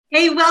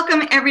Hey,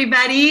 welcome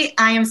everybody.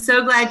 I am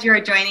so glad you are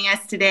joining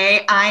us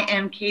today. I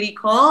am Katie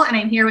Cole and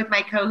I'm here with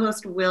my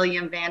co-host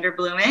William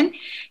Vanderblumen.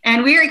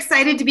 And we are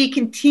excited to be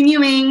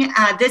continuing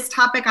this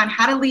topic on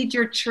how to lead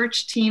your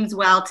church teams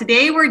well.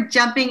 Today we're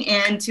jumping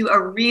into a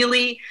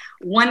really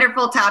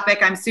wonderful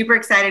topic. I'm super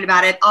excited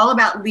about it, all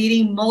about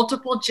leading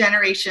multiple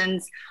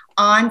generations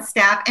on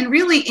staff and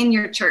really in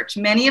your church.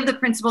 Many of the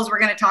principles we're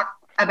going to talk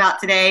about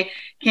today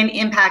can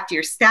impact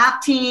your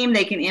staff team.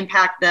 They can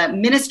impact the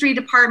ministry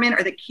department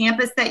or the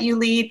campus that you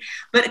lead,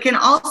 but it can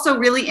also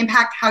really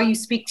impact how you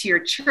speak to your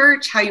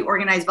church, how you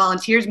organize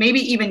volunteers, maybe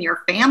even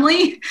your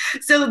family.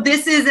 So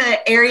this is an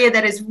area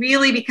that is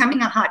really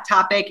becoming a hot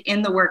topic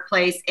in the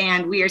workplace,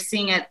 and we are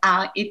seeing it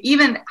at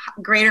even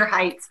greater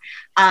heights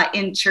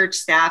in church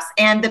staffs.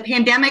 And the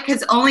pandemic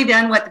has only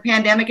done what the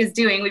pandemic is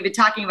doing. We've been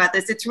talking about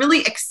this. It's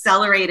really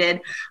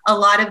accelerated a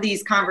lot of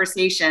these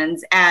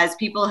conversations as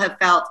people have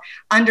felt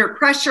under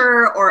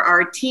pressure, or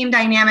our team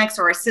dynamics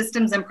or our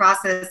systems and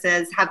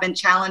processes have been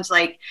challenged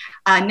like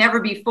never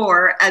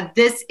before.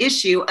 This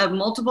issue of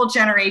multiple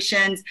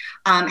generations,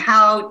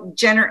 how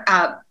Gen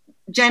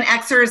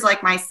Xers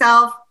like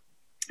myself,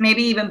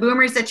 maybe even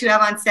boomers that you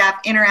have on staff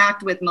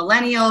interact with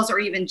millennials or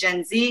even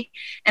Gen Z.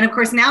 And of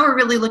course, now we're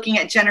really looking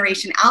at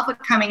Generation Alpha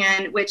coming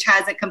in, which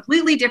has a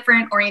completely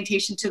different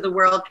orientation to the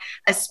world,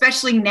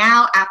 especially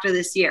now after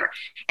this year.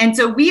 And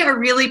so we are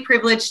really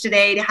privileged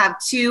today to have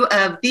two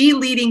of the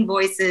leading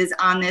voices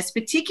on this,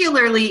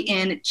 particularly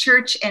in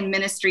church and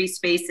ministry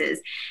spaces.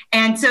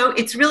 And so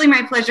it's really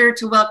my pleasure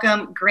to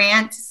welcome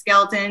Grant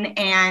Skelton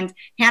and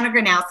Hannah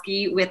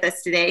Gronowski with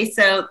us today.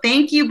 So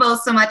thank you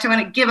both so much. I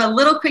want to give a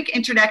little quick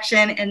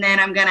introduction, and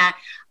then I'm going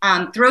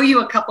to throw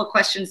you a couple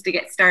questions to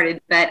get started.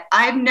 But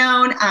I've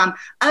known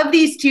of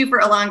these two for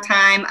a long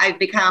time. I've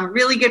become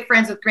really good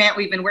friends with Grant.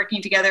 We've been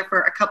working together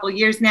for a couple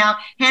years now.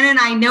 Hannah and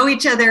I know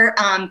each other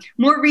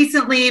more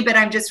recently, but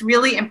I'm just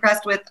really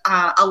impressed with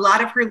a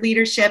lot of her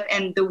leadership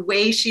and the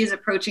way she is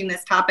approaching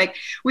this topic.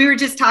 We were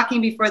just talking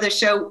before the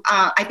show.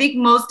 I think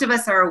most of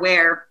us are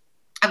aware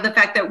of the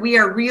fact that we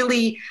are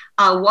really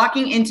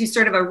walking into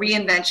sort of a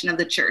reinvention of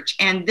the church.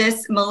 And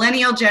this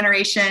millennial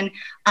generation,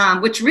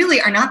 which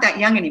really are not that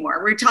young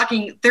anymore. We're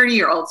talking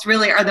 30-year-olds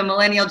really are the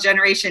millennial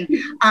generation.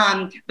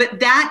 But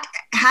that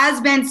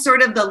has been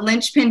sort of the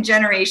linchpin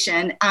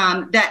generation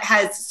that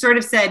has sort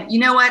of said, you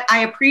know what, I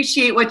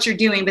appreciate what you're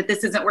doing, but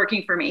this isn't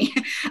working for me.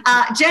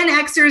 Gen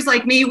Xers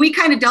like me, we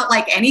kind of don't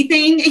like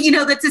anything,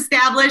 that's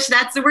established.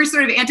 We're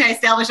sort of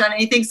anti-established on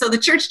anything. So the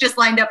church just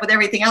lined up with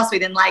everything else we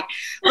didn't like.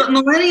 But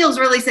millennials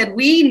really said,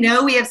 we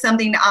know we have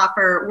something to offer.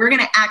 We're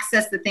going to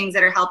access the things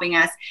that are helping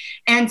us.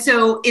 And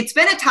so it's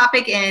been a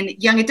topic in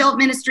young adult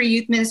ministry,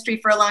 youth ministry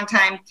for a long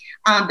time.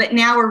 But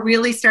now we're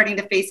really starting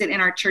to face it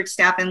in our church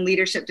staff and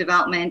leadership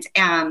development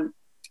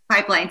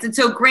pipelines. And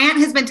so Grant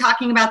has been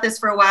talking about this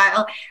for a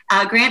while.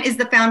 Grant is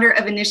the founder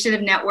of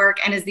Initiative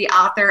Network and is the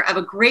author of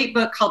a great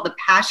book called The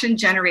Passion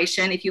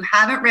Generation. If you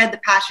haven't read The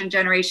Passion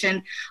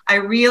Generation, I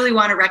really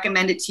want to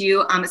recommend it to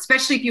you,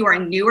 especially if you are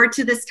newer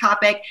to this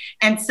topic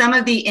and some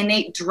of the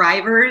innate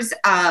drivers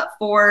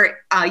for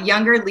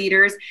younger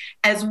leaders,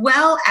 as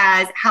well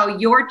as how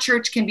your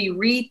church can be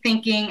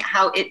rethinking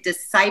how it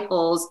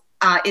disciples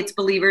its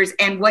believers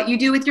and what you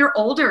do with your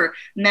older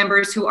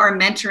members who are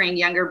mentoring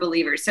younger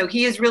believers. So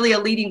he is really a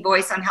leading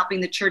voice on helping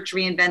the church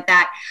reinvent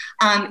that.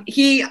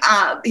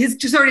 His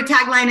sort of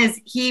tagline is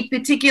he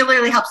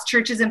particularly helps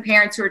churches and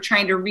parents who are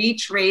trying to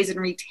reach, raise, and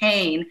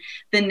retain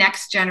the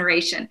next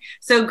generation.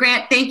 So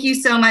Grant, thank you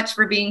so much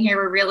for being here.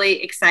 We're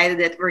really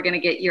excited that we're going to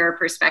get your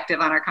perspective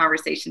on our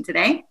conversation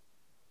today.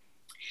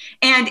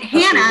 And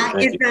Hannah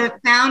is the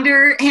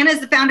founder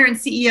and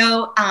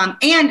CEO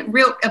and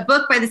wrote a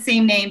book by the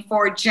same name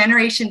for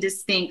Generation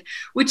Distinct,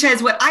 which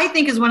has what I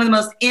think is one of the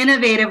most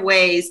innovative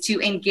ways to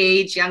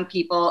engage young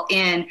people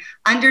in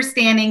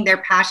understanding their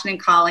passion and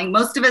calling.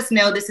 Most of us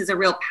know this is a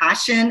real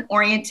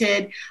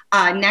passion-oriented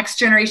next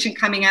generation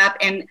coming up.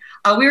 And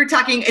we were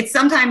talking, it's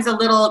sometimes a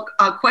little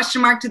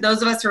question mark to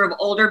those of us who are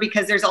older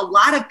because there's a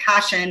lot of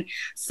passion,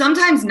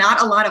 sometimes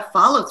not a lot of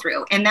follow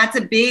through. And that's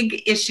a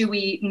big issue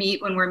we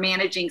meet when we're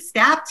managing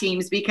staff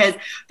teams, because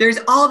there's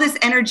all this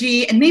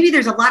energy and maybe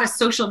there's a lot of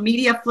social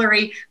media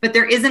flurry, but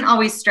there isn't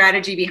always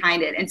strategy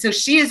behind it. And so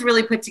she has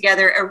really put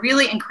together a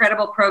really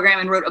incredible program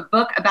and wrote a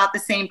book about the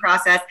same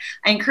process.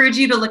 I encourage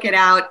you to look it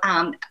out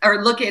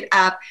or look it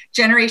up,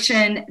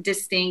 Generation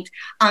Distinct.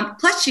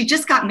 Plus, she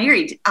just got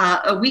married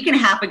a week and a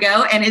half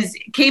ago and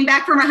came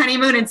back from her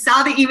honeymoon and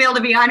saw the email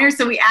to be on here.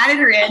 So we added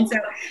her in. So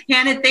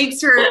Hannah, thanks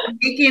for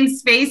making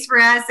space for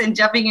us and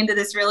jumping into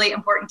this really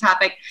important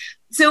topic.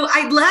 So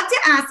I'd love to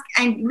ask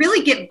and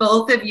really get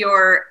both of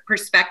your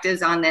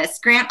perspectives on this.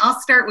 Grant, I'll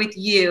start with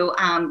you,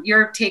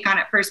 your take on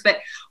it first, but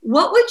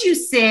what would you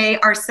say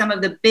are some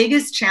of the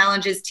biggest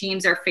challenges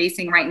teams are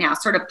facing right now,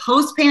 sort of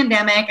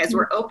post-pandemic, as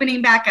we're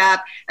opening back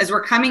up, as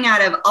we're coming out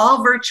of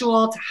all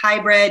virtual to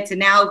hybrid to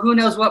now who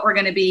knows what we're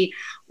going to be?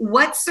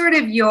 What's sort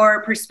of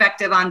your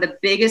perspective on the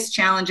biggest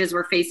challenges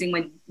we're facing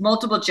when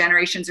multiple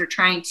generations are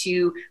trying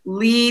to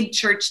lead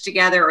church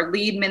together or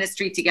lead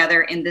ministry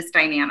together in this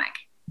dynamic?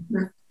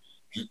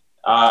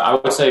 I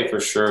would say for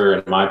sure,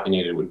 in my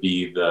opinion, it would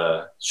be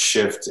the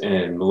shift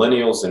in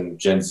millennials and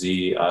Gen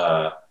Z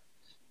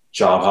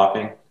job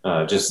hopping.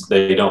 Just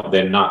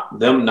them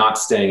not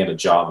staying at a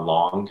job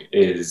long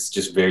is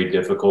just very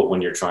difficult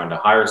when you're trying to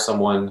hire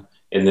someone,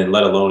 and then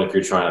let alone if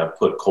you're trying to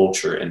put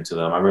culture into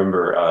them. I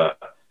remember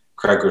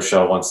Craig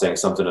Rochelle once saying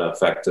something to the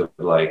effect of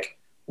like,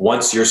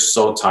 once you're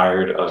so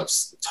tired of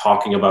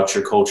talking about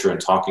your culture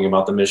and talking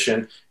about the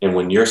mission, and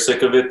when you're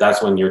sick of it,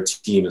 that's when your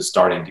team is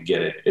starting to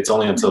get it. It's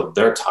only until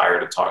they're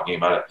tired of talking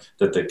about it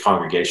that the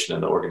congregation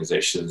and the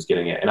organization is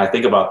getting it. And I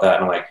think about that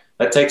and I'm like,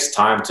 that takes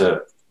time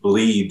to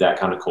bleed that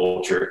kind of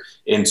culture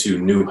into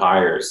new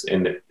hires,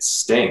 and it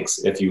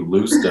stinks if you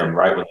lose them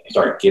right when you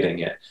start getting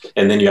it,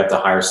 and then you have to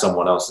hire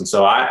someone else. And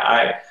so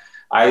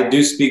I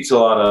do speak to a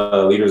lot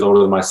of leaders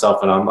older than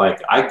myself, and I'm like,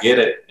 I get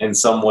it in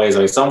some ways. I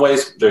mean, some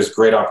ways there's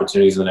great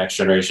opportunities in the next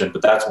generation,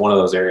 but that's one of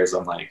those areas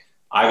I'm like,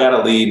 I got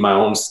to lead my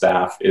own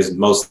staff is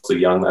mostly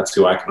young. That's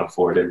who I can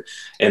afford. And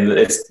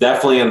it's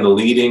definitely in the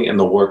leading in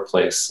the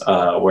workplace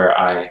where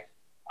I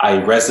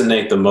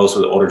resonate the most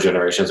with the older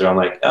generations, where I'm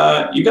like,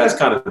 you guys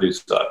kind of do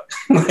suck.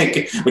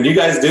 Like when you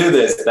guys do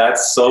this,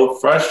 that's so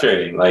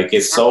frustrating. Like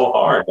it's so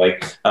hard.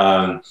 Like,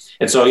 and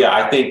so, yeah,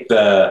 I think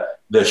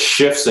the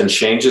shifts and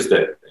changes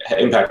that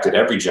impacted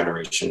every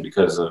generation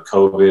because of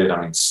COVID.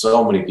 I mean,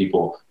 so many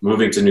people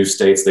moving to new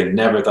states. They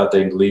never thought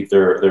they'd leave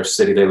their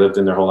city they lived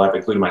in their whole life,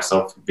 including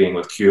myself being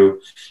with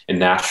Q in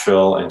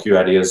Nashville and Q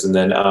Ideas. And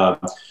then,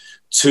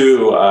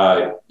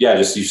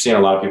 just you've seen a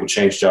lot of people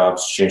change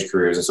jobs, change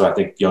careers. And so I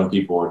think young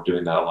people are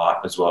doing that a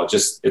lot as well.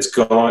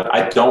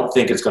 I don't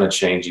think it's going to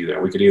change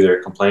either. We could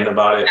either complain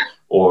about it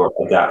or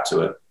adapt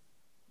to it.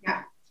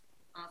 Yeah.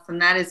 Awesome.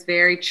 That is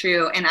very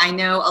true. And I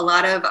know a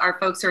lot of our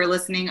folks who are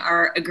listening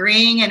are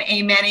agreeing and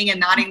amening and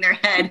nodding their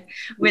head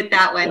with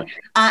that one.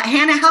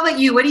 Hannah, how about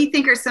you? What do you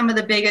think are some of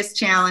the biggest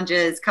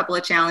couple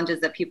of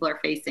challenges that people are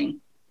facing?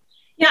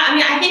 Yeah, I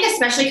mean, I think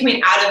especially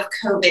coming out of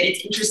COVID,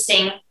 it's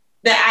interesting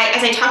that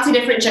as I talk to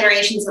different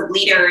generations of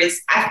leaders,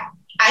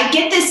 I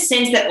get this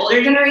sense that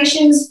older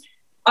generations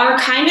are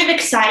kind of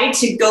excited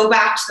to go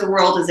back to the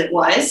world as it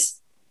was.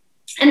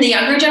 And the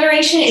younger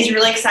generation is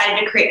really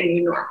excited to create a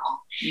new normal.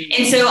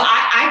 Mm-hmm. And so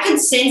I could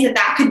sense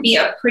that could be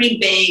a pretty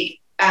big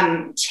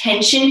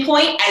tension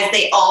point as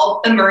they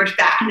all emerge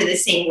back into the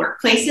same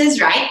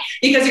workplaces, right?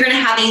 Because you're going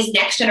to have these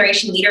next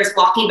generation leaders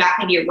walking back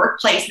into your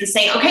workplace and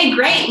saying, okay,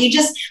 great. We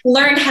just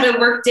learned how to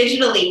work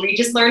digitally. We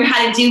just learned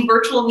how to do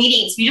virtual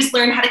meetings. We just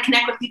learned how to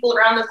connect with people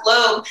around the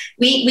globe.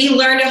 We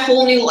learned a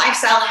whole new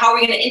lifestyle. How are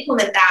we going to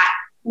implement that?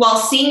 While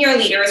senior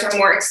leaders or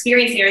more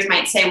experienced leaders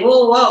might say,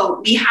 whoa,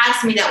 we had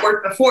something that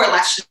worked before,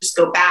 let's just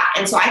go back.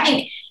 And so I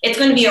think it's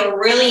going to be a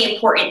really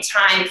important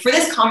time for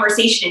this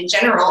conversation in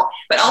general,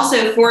 but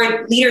also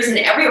for leaders in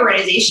every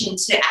organization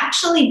to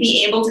actually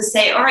be able to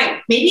say, all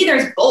right, maybe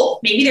there's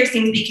both. Maybe there's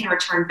things we can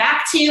return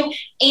back to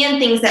and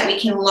things that we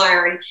can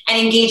learn, and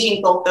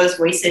engaging both those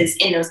voices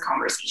in those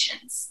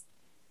conversations.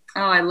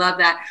 Oh, I love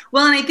that.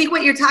 Well, and I think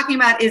what you're talking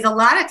about is a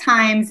lot of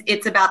times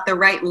it's about the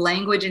right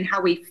language and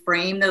how we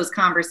frame those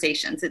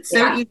conversations. It's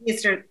so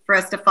easy for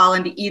us to fall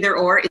into either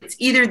or. It's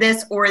either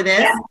this or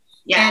this. Yeah.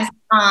 Yes.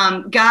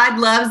 And God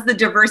loves the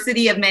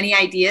diversity of many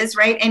ideas,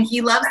 right? And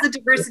he loves the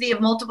diversity of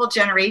multiple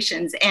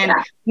generations. And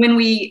when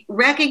we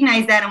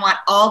recognize that and want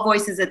all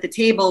voices at the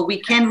table,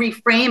 we can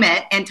reframe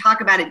it and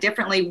talk about it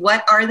differently.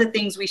 What are the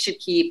things we should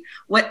keep?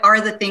 What are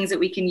the things that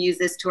we can use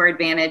this to our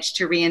advantage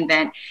to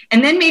reinvent?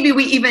 And then maybe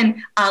we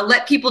even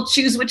let people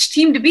choose which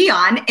team to be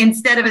on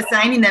instead of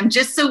assigning them,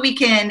 just so we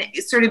can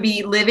sort of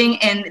be living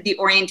in the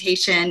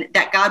orientation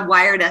that God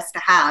wired us to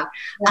have.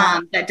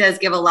 That does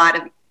give a lot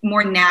of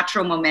more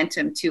natural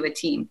momentum to a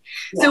team.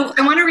 Yeah. So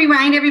I want to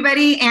remind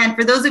everybody, and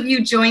for those of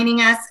you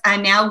joining us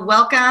now,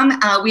 welcome.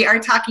 We are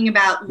talking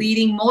about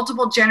leading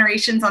multiple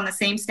generations on the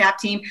same staff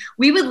team.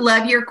 We would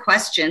love your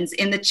questions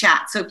in the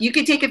chat. So if you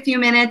could take a few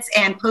minutes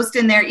and post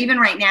in there, even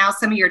right now,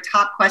 some of your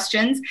top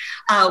questions,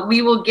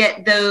 we will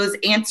get those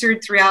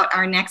answered throughout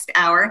our next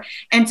hour.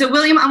 And so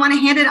William, I want to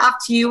hand it off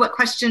to you. What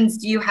questions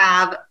do you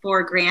have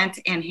for Grant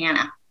and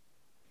Hannah?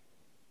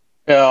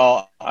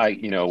 Well,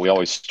 we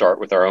always start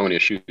with our own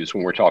issues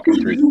when we're talking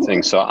through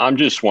things. So I'm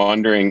just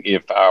wondering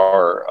if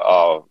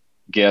our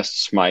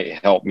guests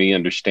might help me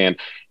understand.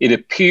 It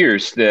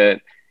appears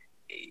that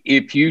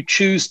if you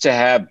choose to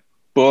have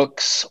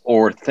books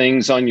or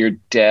things on your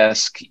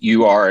desk,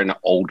 you are an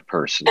old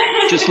person.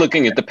 Just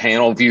looking at the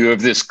panel view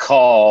of this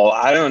call,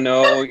 I don't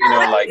know,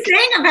 like,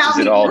 is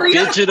it all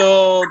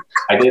digital?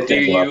 Do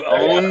you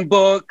own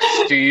books?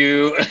 Do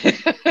you?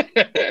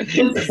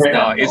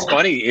 No, it's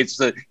funny.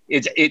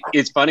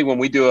 It's funny when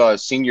we do a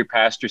senior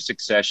pastor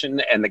succession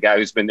and the guy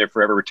who's been there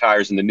forever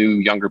retires and the new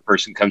younger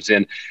person comes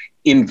in.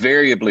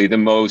 Invariably, the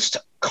most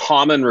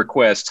common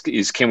request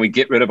is, can we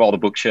get rid of all the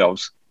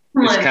bookshelves?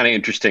 It's kind of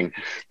interesting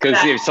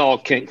because it's all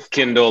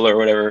Kindle or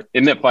whatever.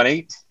 Isn't that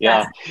funny?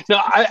 Yeah.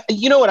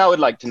 No, what I would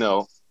like to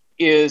know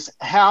is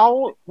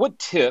what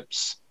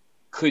tips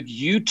could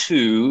you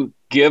two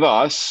give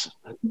us,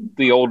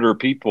 the older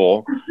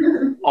people,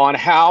 on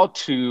how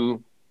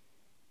to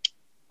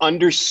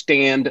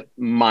understand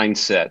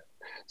mindset.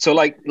 So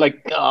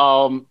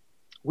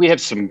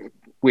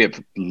we have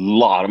a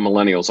lot of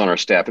millennials on our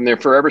staff, and they're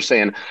forever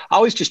saying, I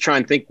always just try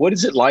and think, what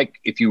is it like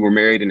if you were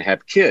married and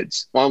have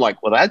kids? Well, I'm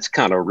like, well, that's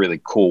kind of a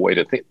really cool way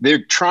to think.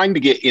 They're trying to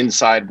get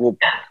inside. Well,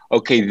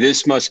 okay,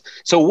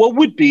 so what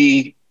would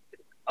be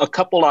a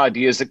couple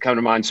ideas that come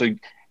to mind? So,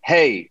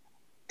 hey,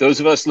 those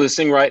of us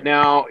listening right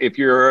now, if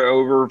you're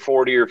over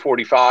 40 or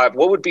 45,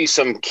 what would be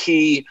some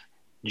key,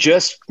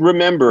 just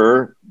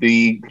remember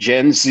the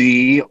Gen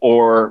Z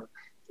or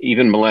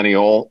even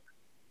millennial,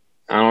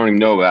 I don't even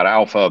know about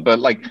alpha, but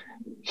like,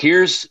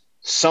 here's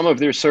some of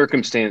their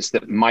circumstance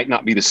that might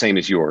not be the same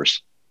as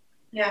yours.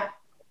 Yeah.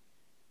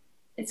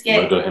 It's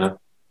good.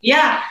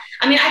 Yeah.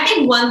 I mean, I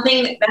think one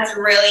thing that's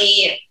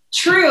really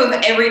true of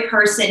every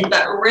person,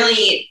 but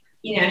really,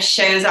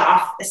 shows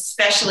off,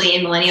 especially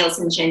in millennials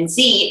and Gen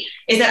Z,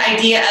 is that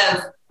idea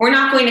of we're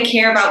not going to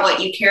care about what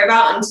you care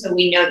about until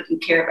we know that you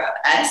care about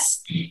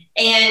us.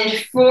 And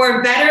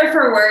for better or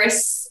for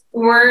worse,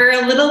 we're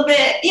a little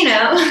bit,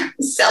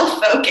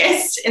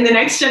 self-focused in the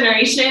next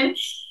generation.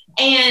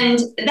 And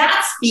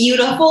that's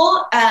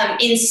beautiful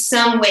in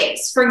some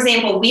ways. For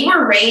example, we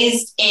were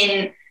raised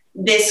in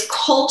this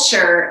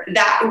culture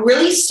that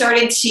really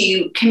started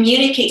to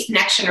communicate to the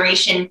next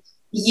generation,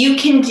 you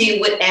can do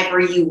whatever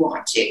you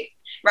want to,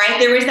 right?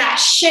 There was that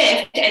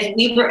shift as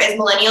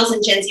millennials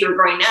and Gen Z were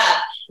growing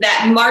up,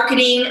 that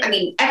marketing,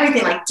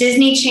 everything like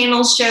Disney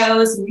Channel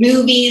shows,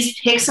 movies,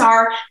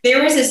 Pixar,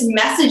 there was this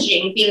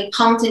messaging being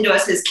pumped into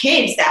us as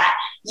kids that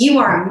you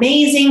are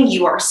amazing,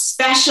 you are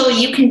special,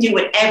 you can do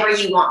whatever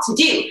you want to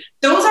do.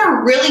 Those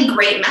are really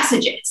great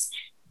messages.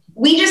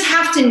 We just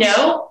have to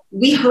know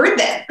we heard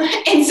them.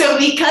 And so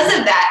because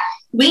of that,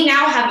 we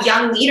now have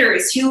young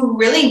leaders who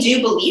really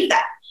do believe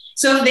that.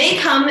 So if they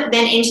come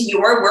then into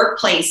your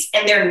workplace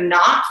and they're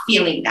not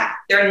feeling that,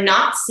 they're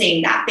not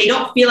saying that, they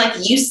don't feel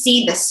like you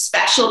see the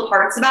special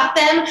parts about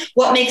them,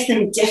 what makes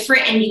them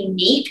different and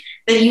unique,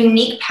 the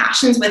unique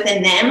passions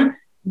within them,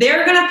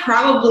 they're going to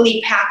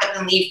probably pack up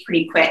and leave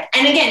pretty quick.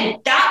 And again,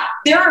 that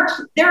there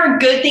are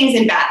good things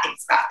and bad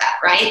things about that,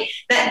 right?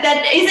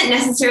 That isn't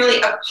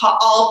necessarily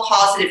all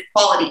positive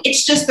quality.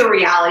 It's just the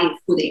reality of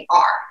who they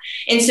are.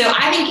 And so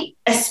I think,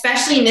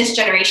 especially in this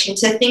generation,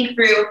 to think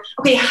through,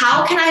 okay,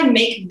 how can I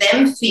make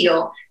them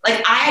feel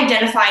like I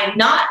identify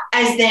not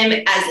as them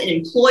as an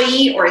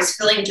employee or as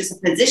filling just a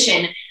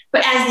position,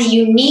 but as the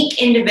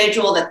unique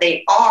individual that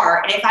they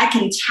are. And if I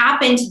can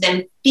tap into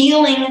them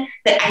feeling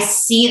that I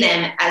see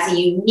them as a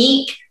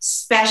unique,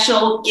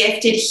 special,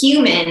 gifted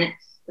human,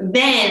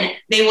 then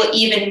they will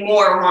even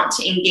more want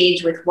to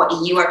engage with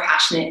what you are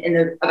passionate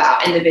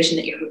about and the vision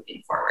that you're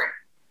moving forward.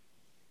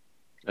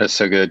 That's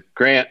so good.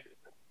 Grant,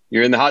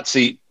 you're in the hot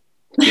seat.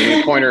 Give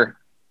me a pointer.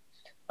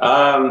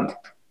 What's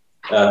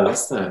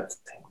that?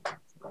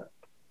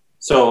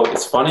 So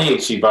it's funny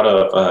she brought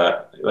up,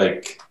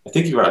 I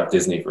think you brought up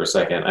Disney for a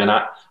second. And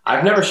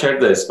I've never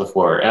shared this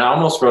before. And I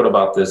almost wrote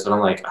about this, and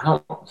I'm like, I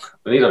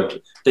need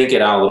to think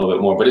it out a little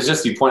bit more. But it's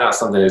just, you point out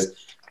something is,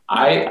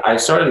 I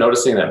started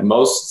noticing that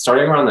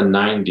starting around the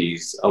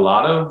 90s, a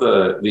lot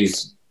of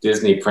these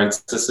Disney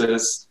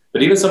princesses,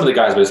 but even some of the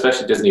guys, but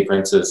especially Disney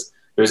princesses,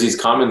 there's these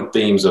common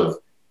themes of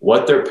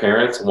what their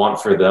parents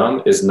want for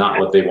them is not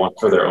what they want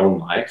for their own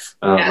life.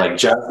 Like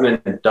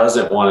Jasmine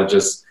doesn't want to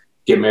just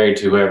get married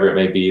to whoever it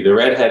may be. The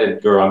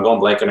redheaded girl, I'm going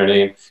blank on her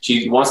name,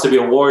 she wants to be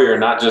a warrior,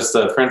 not just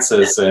a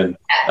princess. And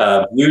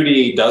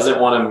Beauty doesn't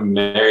want to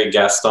marry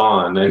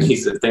Gaston. And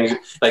he's things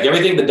like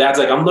everything. The dad's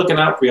like, I'm looking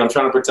out for you, I'm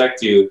trying to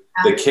protect you.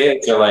 The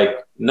kids are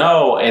like,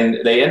 no.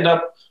 And they end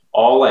up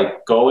all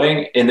like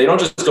going, and they don't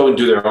just go and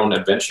do their own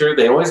adventure.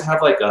 They always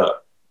have like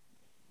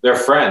their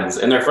friends,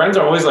 and their friends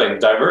are always like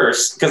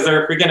diverse because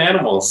they're freaking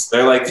animals.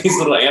 They're like these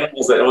little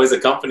animals that always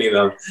accompany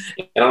them.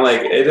 And I'm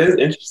like, it is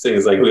interesting.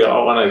 It's like, we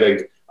all want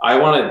to I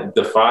want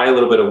to defy a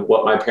little bit of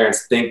what my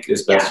parents think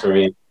is best for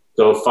me.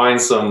 Go find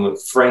some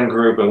friend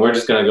group, and we're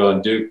just going to go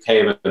and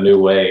pave a new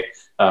way.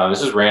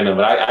 This is random,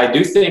 but I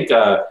do think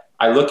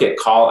I look at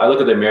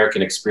the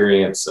American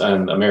experience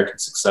and American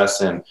success,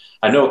 and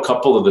I know a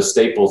couple of the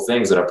staple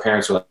things that our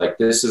parents are like,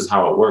 this is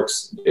how it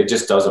works. It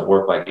just doesn't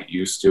work like it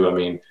used to. I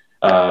mean,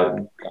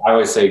 I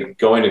always say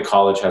going to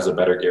college has a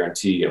better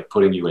guarantee of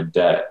putting you in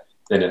debt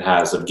than it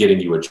has of getting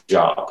you a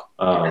job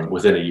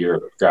within a year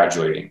of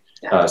graduating.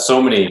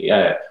 So many,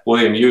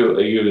 William,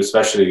 you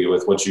especially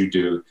with what you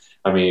do.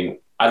 I mean,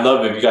 I'd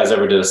love if you guys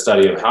ever did a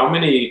study of how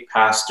many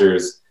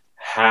pastors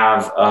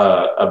have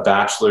a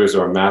bachelor's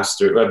or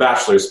a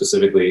bachelor's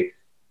specifically,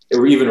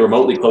 or even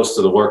remotely close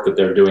to the work that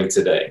they're doing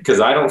today. Because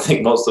I don't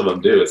think most of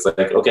them do. It's like,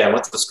 okay, I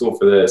went to school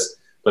for this,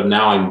 but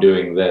now I'm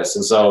doing this.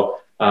 And so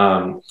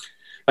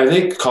I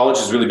think college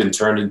has really been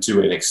turned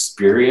into an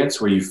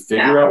experience where you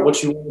figure out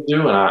what you want to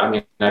do. And I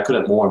mean, I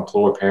couldn't more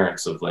implore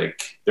parents of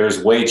like,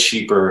 there's way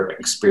cheaper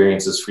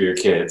experiences for your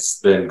kids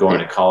than going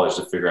to college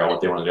to figure out what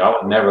they want to do. I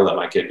would never let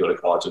my kid go to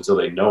college until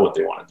they know what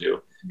they want to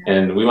do.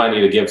 And we might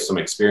need to give some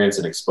experience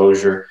and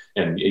exposure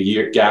and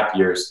gap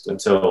years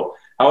until,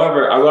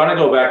 however, I want to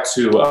go back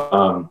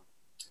to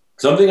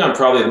something I'm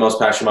probably the most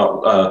passionate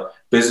about.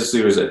 business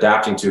leaders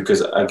adapting to,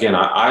 because again,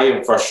 I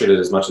am frustrated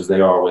as much as they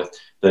are with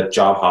the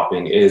job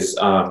hopping, is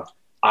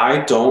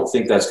I don't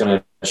think that's going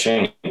to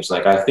change.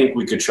 Like, I think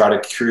we could try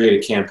to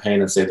create a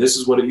campaign and say, this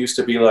is what it used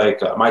to be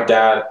like. My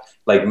dad,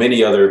 like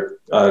many other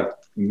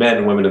men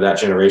and women of that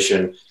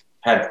generation,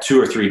 had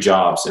 2 or 3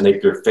 jobs, and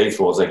they're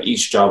faithful. It's like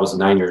each job was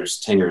 9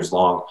 years, 10 years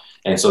long.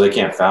 And so they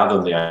can't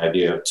fathom the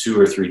idea of 2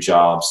 or 3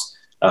 jobs.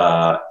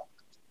 A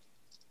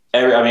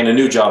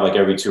new job like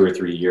every 2 or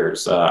 3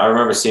 years. I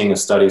remember seeing a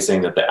study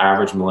saying that the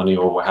average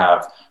millennial will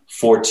have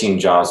 14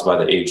 jobs by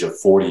the age of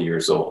 40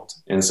 years old.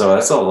 And so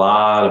that's a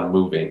lot of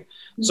moving.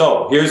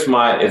 So here's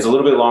it's a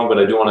little bit long, but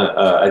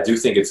I do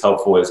think it's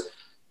helpful, is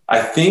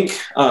I think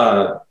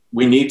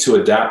we need to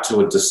adapt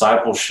to a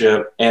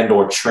discipleship and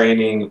or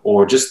training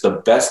or just the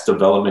best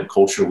development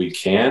culture we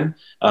can.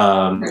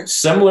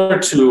 Similar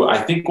to, I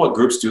think what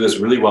groups do this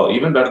really well,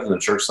 even better than the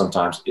church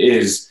sometimes,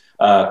 is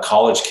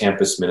college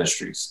campus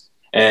ministries.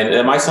 And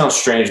it might sound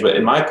strange, but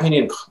in my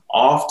opinion,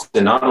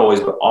 often, not always,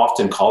 but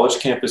often college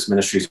campus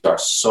ministries are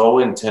so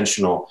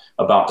intentional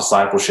about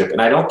discipleship.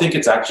 And I don't think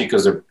it's actually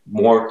because they're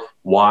more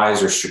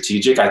wise or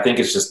strategic. I think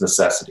it's just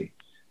necessity.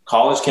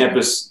 College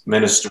campus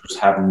ministers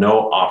have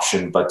no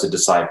option but to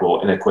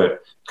disciple and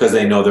equip, because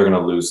they know they're going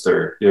to lose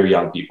their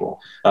young people.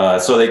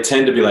 So they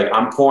tend to be like,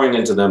 I'm pouring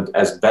into them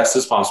as best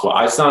as possible.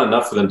 It's not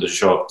enough for them to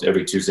show up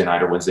every Tuesday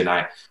night or Wednesday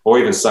night or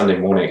even Sunday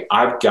morning.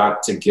 I've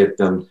got to get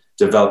them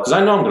developed, because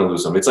I know I'm going to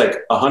lose them. It's like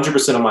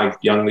 100% of my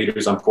young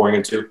leaders I'm pouring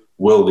into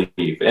will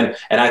leave. And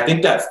I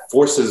think that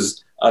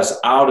forces us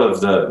out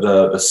of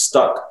the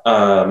stuck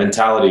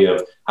mentality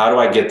of, how do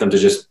I get them to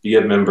just be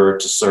a member,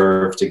 to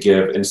serve, to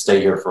give, and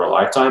stay here for a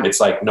lifetime? It's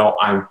like, no,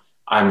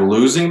 I'm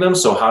losing them.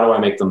 So how do I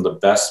make them the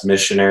best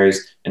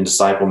missionaries and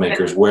disciple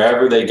makers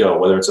wherever they go,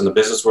 whether it's in the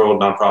business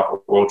world,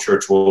 nonprofit world,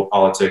 church world,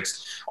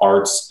 politics,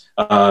 arts.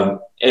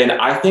 And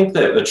I think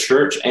that the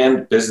church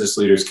and business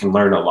leaders can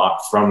learn a lot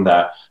from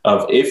that.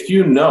 Of, if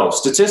you know,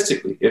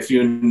 statistically, if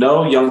you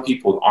know young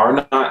people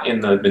are not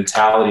in the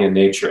mentality and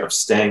nature of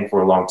staying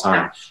for a long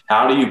time,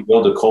 how do you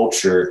build a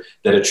culture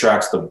that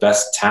attracts the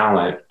best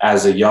talent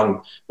that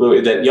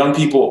young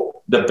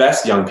people, the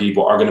best young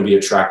people are going to be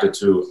attracted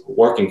to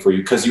working for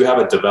you, because you have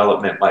a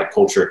development like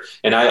culture.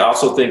 And I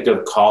also think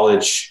of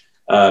college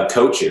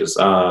coaches,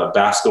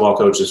 basketball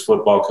coaches,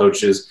 football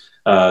coaches.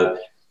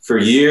 For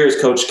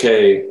years, Coach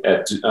K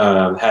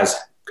has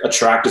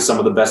attracted some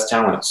of the best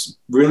talents,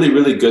 really,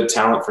 really good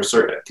talent for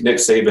certain. Nick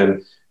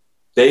Saban,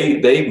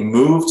 they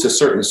move to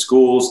certain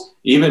schools,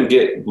 even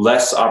get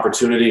less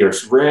opportunity or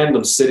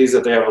random cities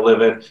that they have to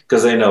live in,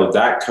 because they know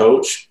that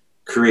coach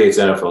creates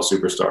NFL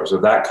superstars,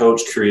 or that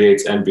coach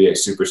creates NBA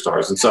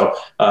superstars. And so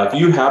if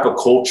you have a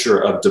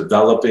culture of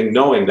developing,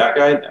 knowing that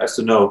guy has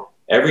to know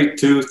every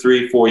 2,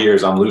 3, 4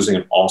 years, I'm losing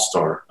an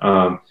all-star.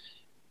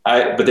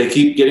 But they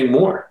keep getting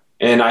more.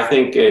 And I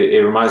think it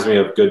reminds me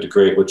of Good to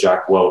Great with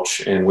Jack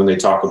Welch. And when they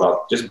talk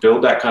about just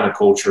build that kind of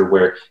culture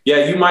where,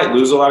 yeah, you might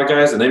lose a lot of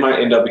guys and they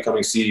might end up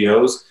becoming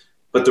CEOs,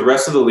 but the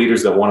rest of the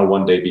leaders that want to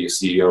one day be a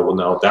CEO will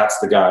know that's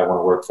the guy I want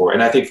to work for.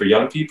 And I think for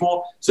young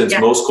people, since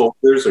most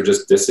cultures are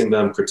just dissing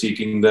them,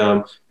 critiquing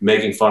them,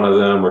 making fun of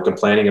them, or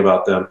complaining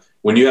about them,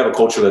 when you have a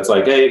culture that's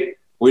like, hey,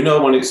 we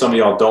know some of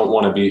y'all don't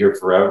want to be here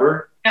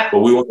forever, but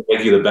we want to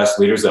make you the best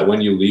leaders, that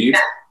when you leave,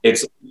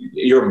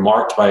 you're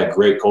marked by a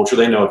great culture.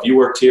 They know if you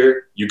worked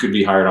here, you could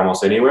be hired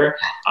almost anywhere.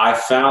 I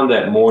found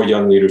that more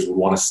young leaders would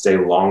want to stay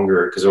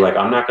longer, because they're like,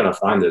 I'm not going to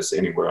find this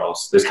anywhere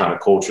else, this kind of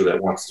culture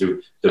that wants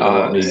to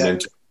develop me,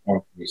 mentor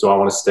me. So I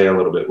want to stay a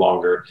little bit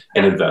longer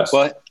and invest.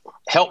 Well,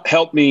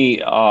 help me,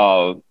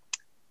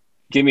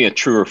 give me a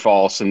true or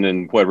false, and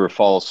then whatever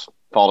follows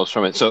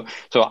from it. So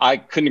I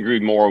couldn't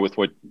agree more with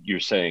what you're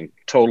saying.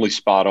 Totally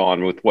spot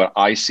on with what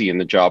I see in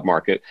the job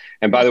market.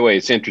 And by the way,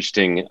 it's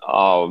interesting,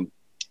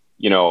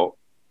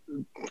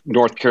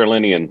 North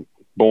Carolinian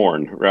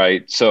born,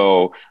 right?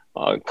 So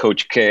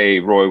Coach K,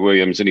 Roy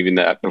Williams, and even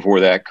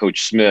before that,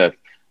 Coach Smith.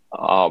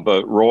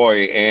 But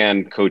Roy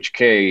and Coach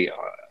K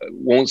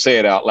won't say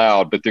it out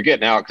loud, but they're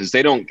getting out because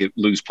they don't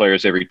lose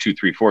players every 2,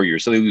 3, 4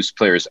 years. So they lose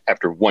players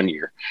after 1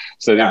 year.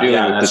 So they're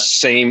dealing with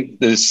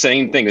the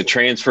same thing. The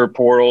transfer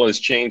portal has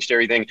changed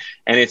everything.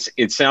 And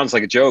it sounds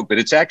like a joke, but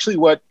it's actually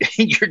what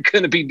you're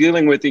going to be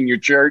dealing with in your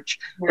church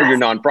or your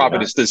nonprofit.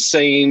 Yeah. It's the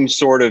same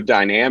sort of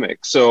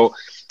dynamic. So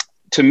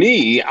to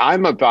me,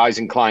 I'm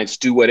advising clients,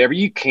 do whatever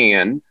you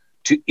can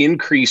to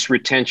increase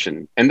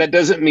retention. And that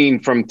doesn't mean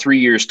from 3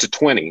 years to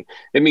 20.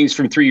 It means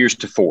from 3 years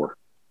to 4.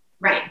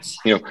 Right.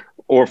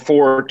 Or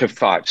 4 to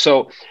 5.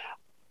 So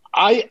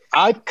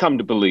I've come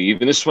to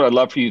believe, and this is what I'd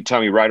love for you to tell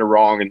me right or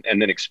wrong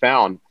and then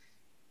expound,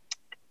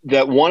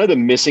 that one of the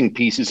missing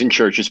pieces in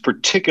churches,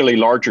 particularly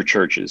larger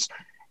churches,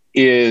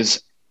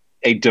 is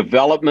a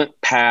development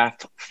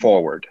path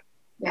forward.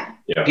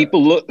 Yeah.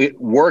 People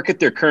work at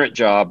their current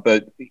job,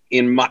 but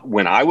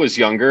when I was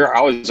younger,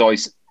 I was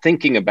always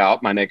thinking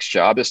about my next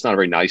job. That's not a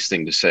very nice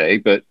thing to say,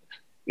 but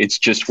it's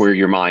just where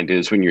your mind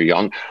is when you're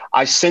young.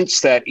 I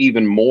sense that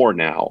even more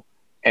now.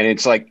 And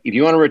it's like, if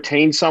you want to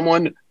retain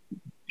someone,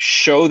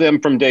 show them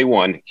from day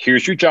one,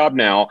 here's your job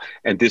now,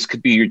 and this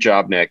could be your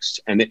job next.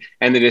 And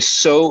it is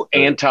so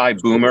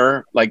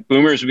anti-boomer. Like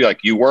boomers would be like,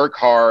 you work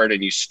hard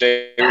and you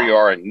stay where you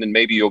are, and then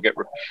maybe you'll get.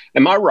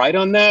 Am I right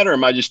on that, or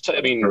am I just?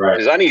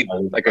 Because I need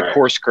like a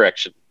course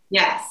correction.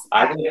 Yes.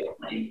 I'll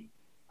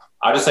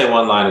just say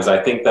one line is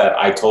I think that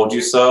 "I told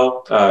you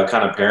so"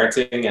 kind of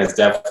parenting has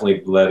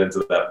definitely led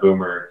into that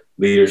boomer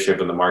leadership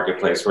in the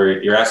marketplace,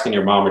 where you're asking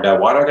your mom or dad,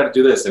 "Why do I got to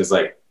do this?" And it's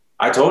like,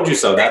 "I told you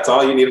so." That's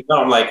all you need to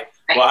know. I'm like,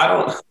 well, I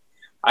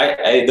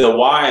don't. The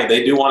why,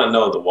 they do want to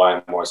know the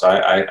why more. So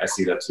I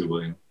see that too,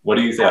 William. What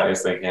do you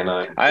think,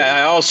 Hannah?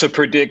 I also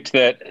predict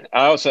that.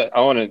 I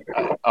want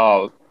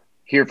to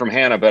hear from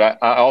Hannah, but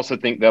I also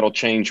think that'll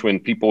change when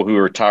people who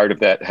are tired of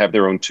that have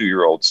their own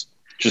 2-year-olds.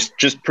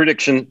 Just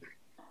prediction.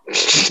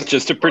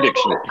 Just a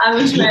prediction.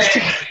 I'm sure.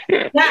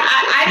 Yeah,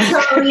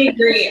 I totally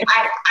agree.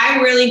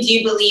 I really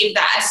do believe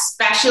that,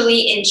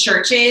 especially in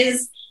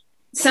churches,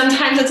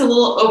 sometimes it's a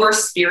little over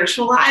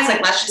spiritualized.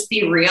 Like, let's just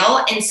be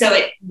real. And so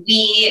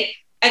we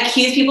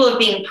accuse people of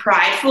being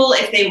prideful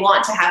if they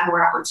want to have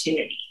more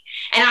opportunity.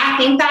 And I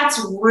think that's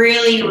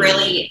really,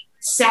 really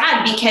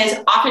sad, because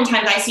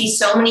oftentimes I see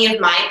so many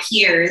of my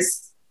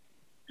peers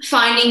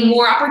finding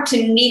more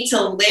opportunity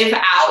to live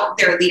out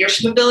their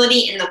leadership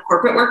ability in the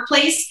corporate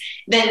workplace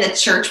than the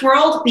church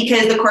world,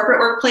 because the corporate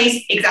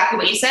workplace, exactly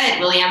what you said,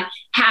 William,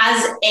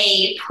 has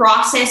a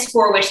process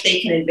for which they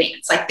can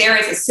advance. Like, there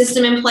is a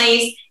system in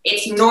place.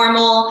 It's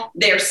normal.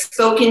 They're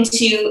spoken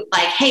to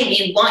like, hey,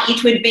 we want you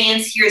to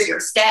advance. Here's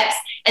your steps.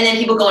 And then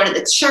people go into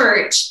the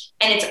church,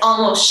 and it's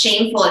almost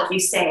shameful if you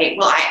say,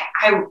 well,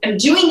 I am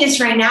doing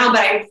this right now, but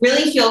I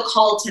really feel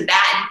called to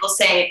that. And people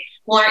say,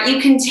 well, aren't you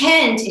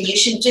content? And you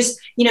should just,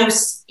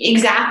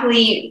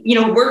 exactly,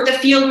 work the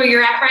field where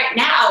you're at right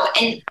now.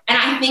 And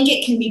I think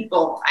it can be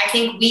both. I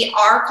think we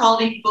are called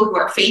to be people who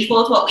are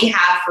faithful with what we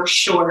have, for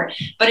sure,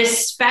 but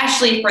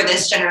especially for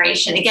this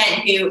generation,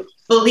 again, who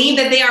believe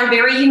that they are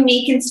very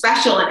unique and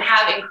special and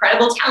have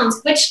incredible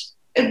talents, which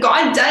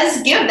God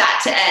does give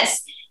that to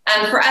us.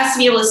 For us to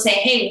be able to say,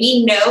 hey,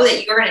 we know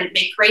that you're going to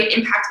make great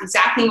impact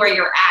exactly where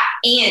you're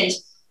at. And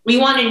we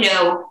want to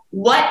know,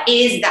 what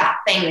is that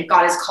thing that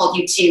God has called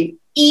you to,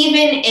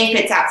 even if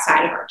it's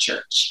outside of our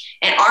church.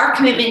 And our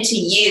commitment to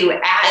you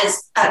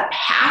as a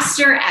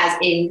pastor, as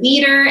a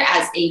leader,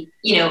 as a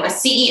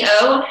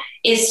CEO,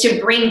 is to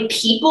bring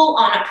people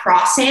on a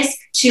process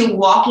to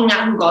walking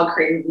out who God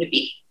created them to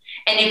be.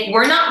 And if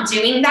we're not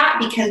doing that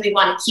because we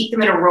want to keep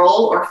them in a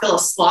role or fill a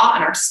slot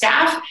on our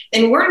staff,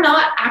 then we're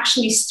not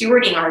actually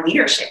stewarding our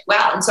leadership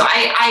well. And so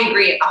I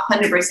agree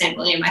 100%,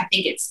 William. I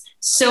think it's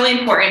so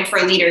important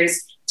for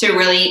leaders to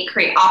really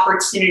create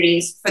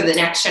opportunities for the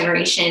next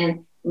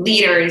generation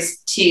leaders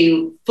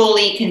to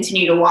fully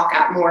continue to walk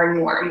out more and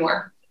more and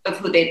more of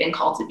who they've been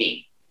called to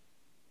be.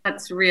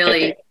 That's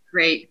really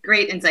great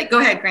insight. Go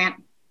ahead, Grant.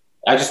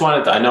 I just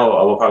wanted to, I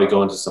know we'll probably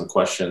go into some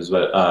questions,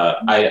 but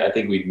I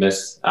think we'd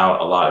miss out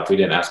a lot if we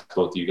didn't ask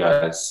both you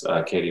guys,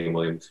 Katie and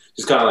William.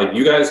 Just kind of like,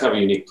 you guys have a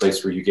unique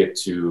place where you get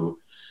to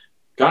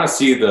kind of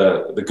see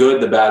the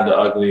good, the bad, the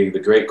ugly, the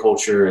great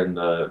culture, and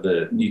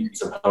the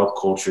needs and health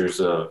cultures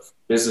of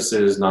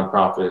businesses,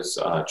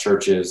 nonprofits,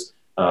 churches.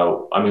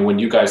 When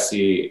you guys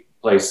see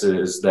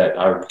places that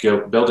are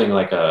building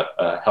like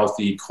a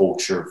healthy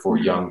culture for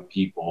young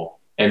people,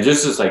 and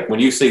just as like when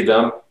you see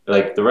them,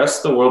 like the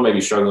rest of the world may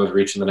be struggling with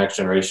reaching the next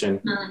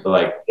generation, but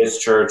like this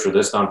church or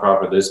this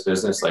nonprofit, this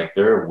business, like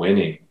they're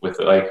winning with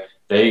it. Like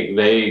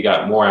they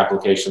got more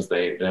applications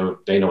they know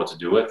what to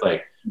do with.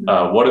 Like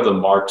what are the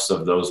marks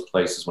of those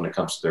places when it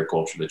comes to their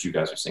culture that you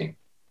guys are seeing?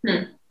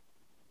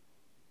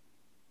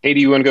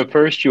 Katie, you want to go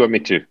first? You want me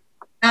to?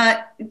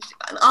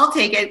 I'll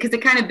take it, because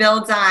it kind of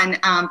builds on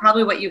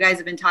probably what you guys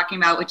have been talking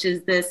about, which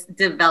is this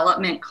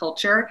development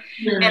culture.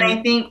 And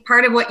I think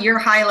part of what you're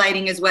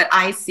highlighting is what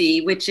I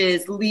see, which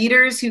is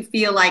leaders who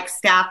feel like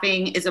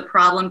staffing is a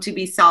problem to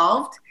be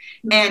solved.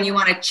 And you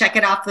want to check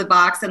it off the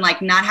box and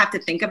like not have to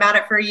think about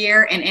it for a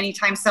year. And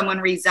anytime someone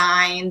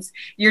resigns,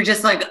 you're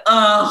just like,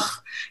 ugh,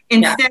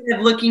 instead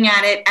of looking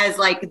at it as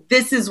like,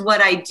 this is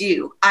what I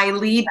do. I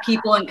lead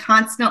people and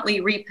constantly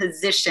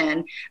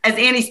reposition. As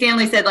Andy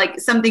Stanley said, like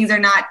some things are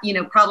not,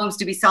 problems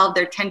to be solved,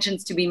 they're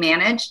tensions to be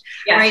managed,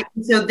 right?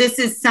 So this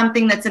is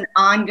something that's an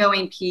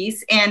ongoing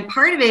piece. And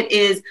part of it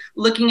is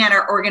looking at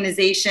our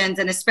organizations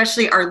and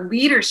especially our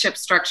leadership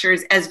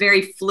structures as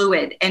very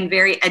fluid and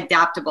very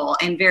adaptable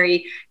and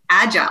very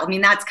agile. I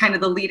mean, that's kind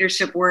of the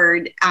leadership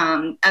word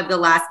of the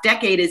last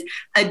decade. Is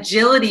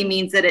agility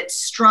means that it's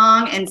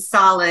strong and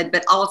solid,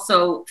 but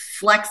also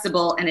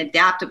flexible and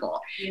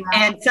adaptable.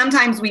 And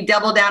sometimes we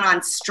double down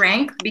on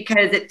strength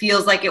because it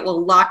feels like it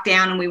will lock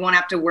down and we won't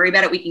have to worry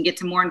about it. We can get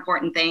to more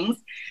important things.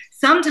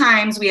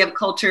 Sometimes we have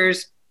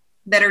cultures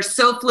that are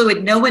so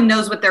fluid, no one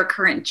knows what their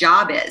current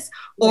job is.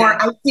 Or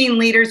I've seen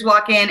leaders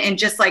walk in and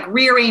just like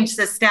rearrange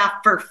the staff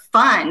for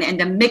fun and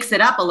to mix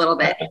it up a little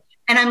bit.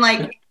 And I'm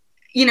like,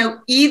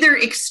 either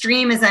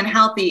extreme is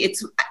unhealthy.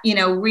 It's,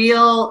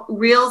 real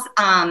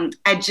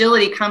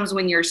agility comes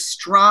when you're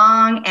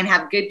strong and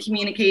have good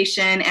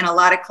communication and a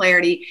lot of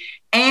clarity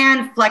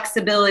and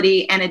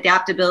flexibility and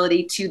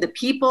adaptability to the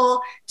people,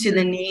 to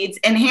the needs.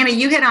 And Hannah,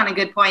 you hit on a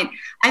good point.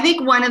 I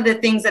think one of the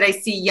things that I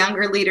see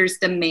younger leaders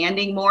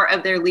demanding more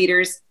of their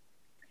leaders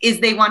is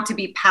they want to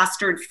be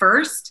pastored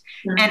first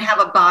and have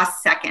a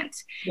boss second.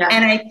 Yeah.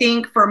 And I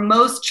think for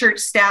most church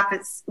staff,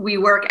 we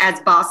work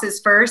as bosses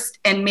first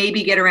and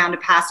maybe get around to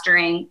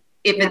pastoring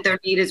if their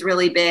need is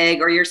really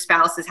big or your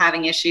spouse is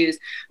having issues,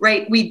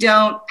 right? We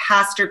don't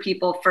pastor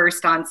people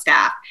first on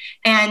staff.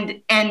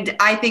 And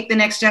I think the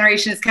next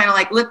generation is kind of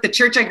like, look, the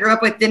church I grew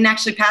up with didn't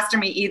actually pastor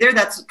me either.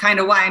 That's kind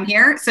of why I'm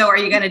here. So are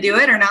you going to do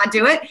it or not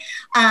do it?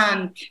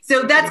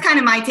 So that's kind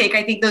of my take.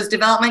 I think those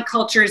development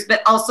cultures,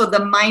 but also the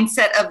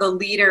mindset of the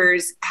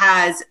leaders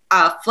has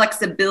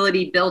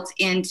flexibility built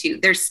into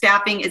their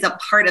staffing is a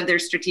part of their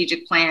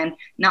strategic plan,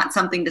 not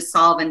something to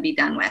solve and be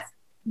done with.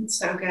 That's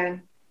so good.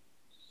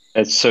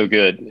 That's so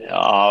good.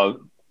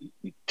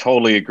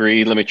 Totally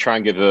agree. Let me try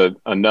and give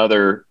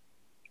another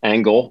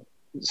angle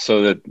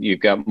so that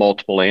you've got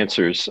multiple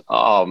answers.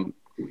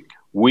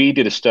 We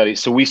did a study.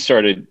 So we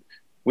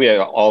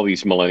have all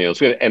these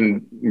millennials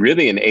and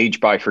really an age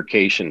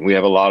bifurcation. We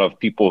have a lot of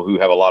people who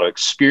have a lot of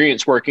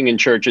experience working in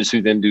churches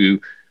who then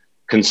do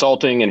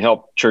consulting and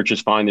help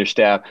churches find their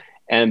staff.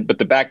 But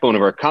the backbone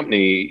of our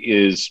company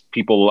is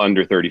people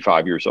under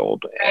 35 years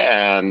old.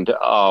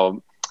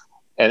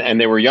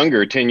 And they were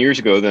younger 10 years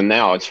ago than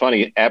now. It's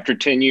funny, after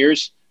 10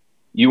 years,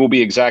 you will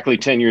be exactly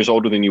 10 years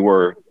older than you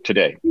were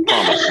today.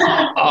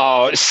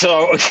 Promise.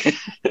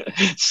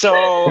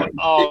 So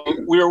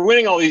we were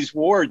winning all these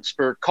awards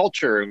for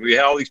culture. And we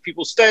had all these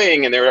people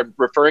staying and they were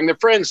referring their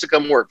friends to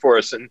come work for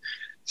us. And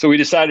so we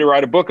decided to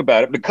write a book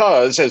about it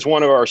because, as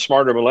one of our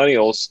smarter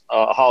millennials,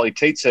 Holly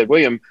Tate said,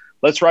 William,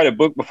 let's write a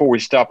book before we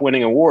stop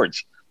winning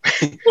awards.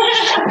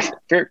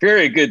 very,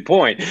 very good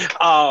point.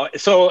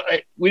 So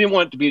we didn't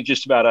want it to be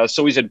just about us.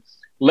 So we said,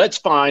 let's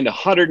find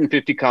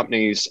 150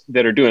 companies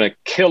that are doing a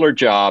killer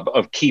job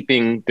of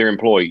keeping their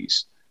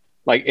employees,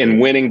 and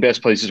winning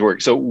best places to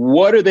work. So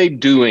what are they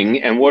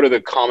doing and what are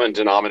the common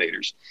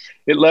denominators?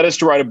 It led us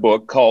to write a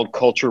book called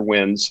Culture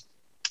Wins.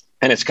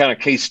 And it's kind of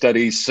case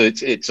studies. So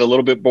it's a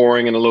little bit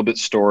boring and a little bit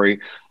story.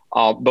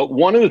 But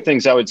one of the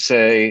things I would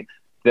say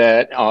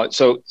that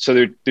so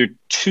there are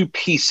two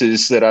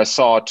pieces that I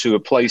saw to a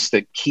place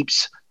that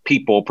keeps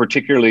people,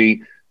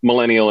 particularly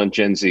millennial and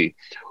Gen Z.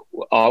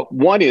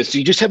 One is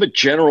you just have a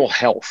general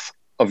health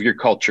of your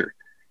culture.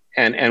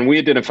 And we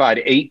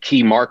identified 8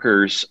 key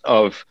markers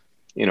of,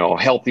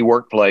 healthy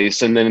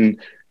workplace, and then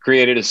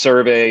created a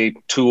survey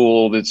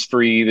tool that's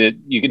free that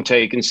you can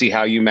take and see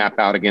how you map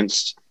out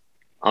against,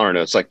 I don't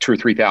know, it's like 2,000 or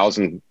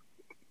 3,000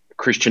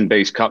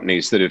 Christian-based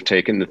companies that have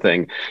taken the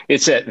thing.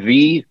 It's at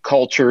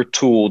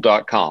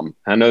theculturetool.com.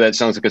 I know that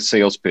sounds like a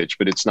sales pitch,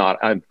 but it's not.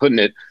 I'm putting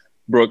it,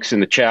 Brooks, in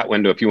the chat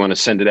window if you want to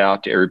send it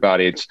out to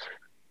everybody. It's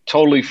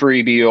totally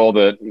free deal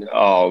that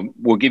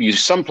will give you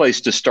some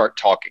place to start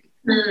talking.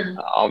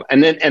 So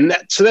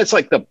that's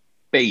like the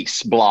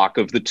base block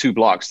of the 2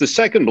 blocks. The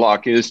second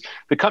block is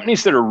the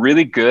companies that are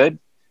really good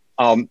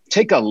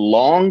take a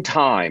long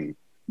time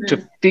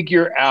to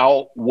figure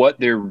out what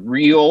their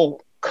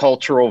real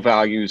cultural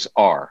values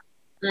are.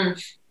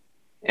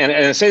 And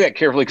I say that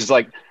carefully because,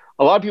 a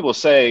lot of people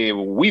say,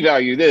 well, we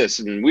value this,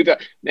 and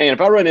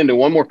if I run into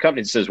one more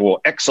company that says, well,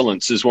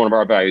 excellence is one of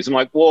our values, I'm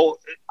like, well,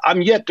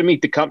 I'm yet to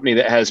meet the company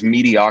that has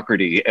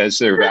mediocrity as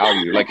their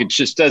value. It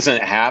just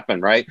doesn't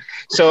happen, right?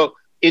 So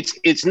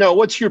it's no,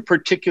 what's your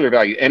particular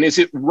value? And is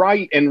it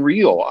right and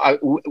real?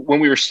 When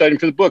we were studying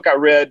for the book, I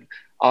read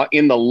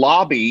in the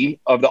lobby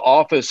of the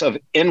office of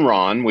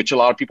Enron, which a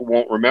lot of people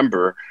won't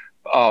remember,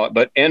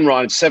 but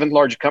Enron, 7th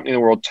largest company in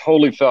the world,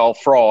 totally fell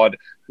fraud.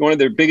 One of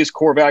their biggest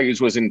core values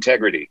was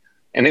integrity.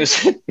 And it was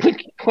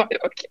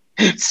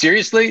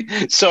seriously?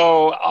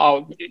 So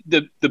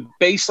the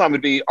baseline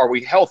would be, are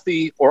we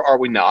healthy or are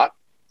we not?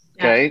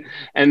 Okay. Yeah.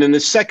 And then the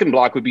second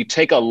block would be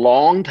take a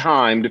long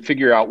time to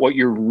figure out what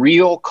your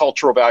real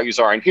cultural values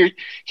are. And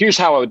here's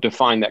how I would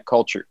define that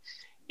culture.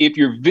 If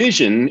your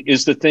vision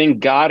is the thing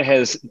God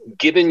has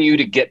given you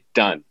to get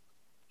done,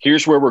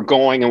 here's where we're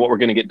going and what we're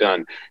going to get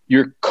done.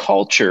 Your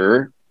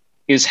culture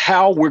is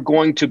how we're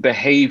going to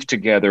behave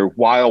together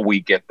while we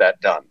get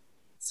that done.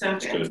 So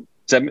good.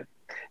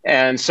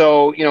 And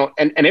so,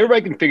 and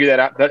everybody can figure that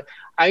out. But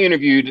I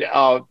interviewed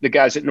the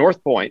guys at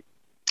North Point,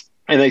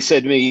 and they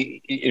said to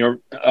me,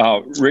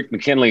 Rick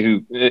McKinley,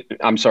 who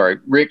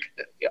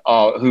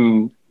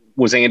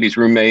was Andy's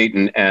roommate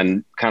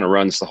and kind of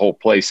runs the whole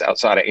place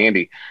outside of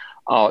Andy,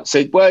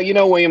 said, well,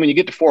 William, when you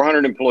get to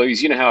 400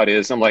 employees, you know how it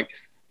is. I'm like,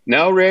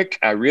 no, Rick,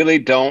 I really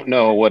don't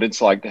know what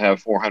it's like to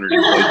have 400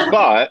 employees.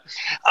 But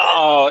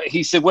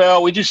he said,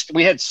 well, we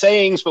had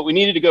sayings, but we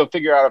needed to go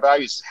figure out our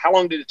values. How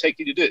long did it take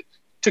you to do it?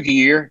 Took a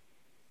year.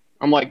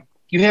 I'm like,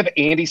 you have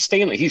Andy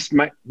Stanley. He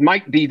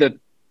might be the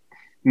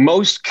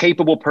most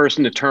capable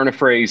person to turn a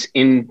phrase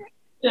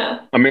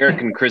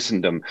American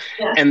Christendom.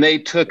 Yeah. And they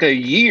took a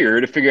year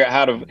to figure out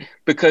how to,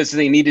 because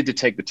they needed to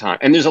take the time.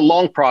 And there's a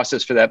long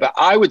process for that. But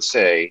I would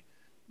say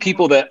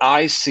people that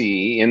I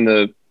see in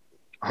the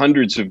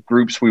hundreds of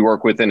groups we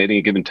work with in at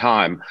any given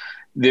time,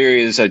 there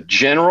is a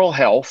general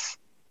health,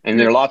 and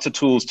there are lots of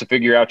tools to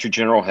figure out your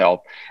general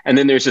health. And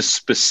then there's a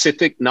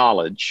specific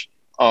knowledge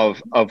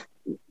of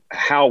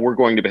how we're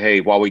going to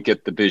behave while we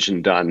get the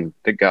vision done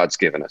that God's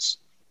given us.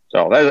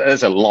 So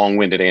that's a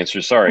long-winded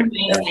answer. Sorry.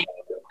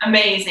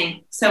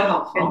 Amazing. So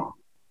helpful.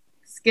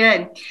 It's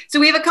good. So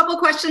we have a couple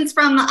questions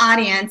from the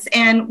audience,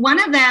 and one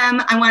of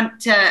them I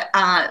want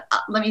to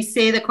let me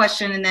say the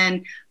question and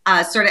then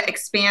sort of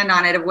expand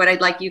on it of what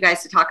I'd like you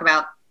guys to talk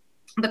about.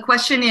 The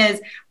question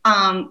is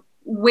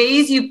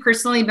ways you've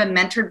personally been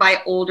mentored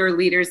by older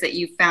leaders that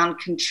you found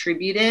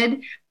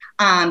contributed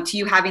to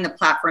you having the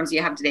platforms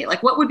you have today.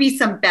 Like, what would be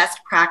some best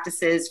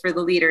practices for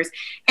the leaders?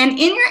 And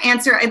in your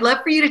answer, I'd love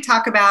for you to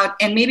talk about,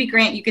 and maybe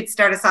Grant, you could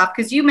start us off,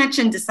 because you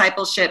mentioned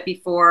discipleship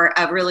before,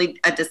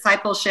 a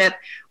discipleship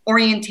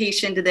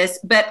orientation to this.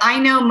 But I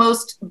know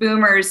most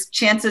boomers,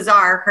 chances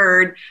are,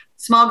 heard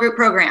small group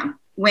program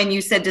when you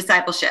said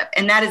discipleship,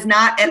 and that is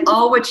not at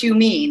all what you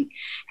mean.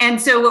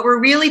 And so what we're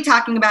really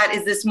talking about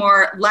is this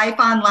more life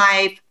on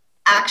life,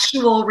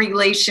 actual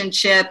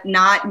relationship,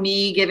 not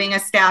me giving a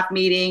staff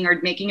meeting or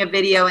making a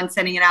video and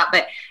sending it out,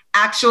 but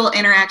actual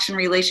interaction,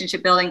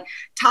 relationship building.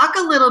 Talk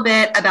a little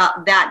bit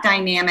about that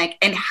dynamic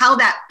and how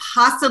that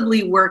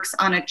possibly works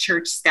on a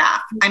church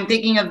staff. I'm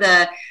thinking of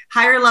the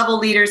higher level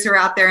leaders who are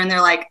out there and they're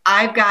like,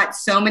 I've got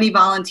so many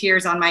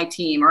volunteers on my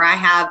team, or I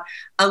have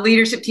a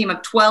leadership team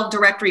of 12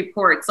 direct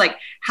reports. Like,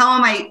 how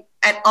am I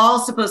at all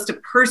supposed to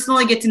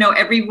personally get to know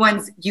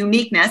everyone's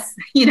uniqueness,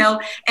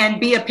 and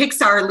be a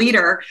Pixar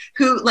leader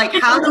who, like,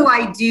 how do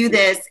I do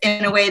this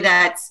in a way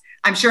that's,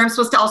 I'm sure I'm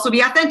supposed to also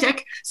be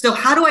authentic. So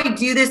how do I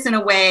do this in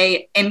a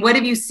way, and what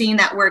have you seen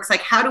that works?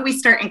 Like, how do we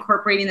start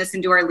incorporating this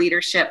into our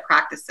leadership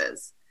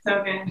practices?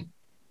 So good.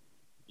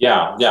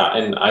 Yeah.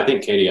 And I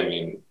think,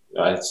 Katie,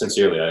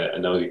 sincerely, I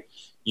know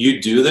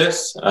you do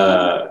this,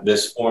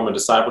 this form of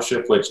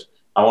discipleship, which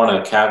I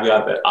want to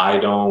caveat that I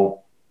don't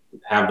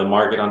have the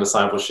market on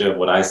discipleship.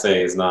 What I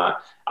say is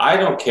not, I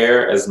don't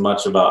care as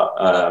much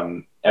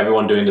about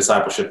everyone doing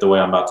discipleship the way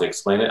I'm about to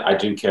explain it. I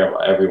do care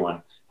about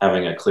everyone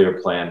having a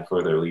clear plan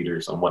for their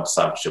leaders on what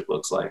discipleship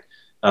looks like.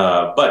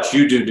 But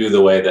you do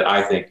the way that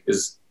I think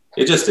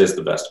it just is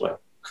the best way.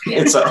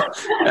 I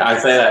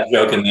say that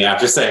jokingly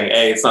after saying,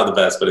 hey, it's not the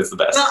best, but it's the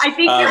best. Well, I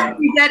think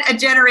you get a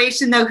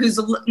generation, though, who's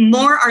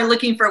more are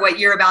looking for what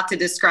you're about to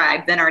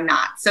describe than are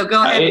not. So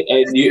go ahead.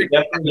 Definitely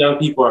young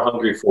people are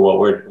hungry for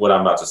what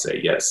I'm about to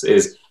say, yes.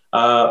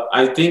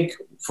 I think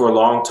for a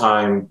long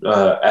time,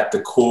 at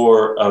the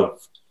core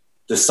of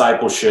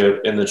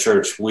discipleship in the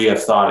church, we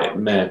have thought it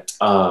meant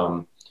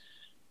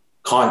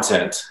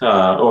content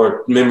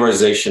or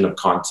memorization of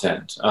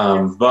content.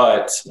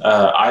 But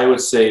I would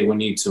say we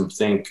need to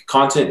think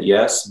content,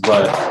 yes,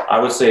 but I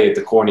would say at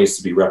the core needs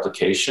to be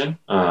replication.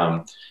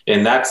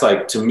 And that's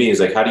like, to me, is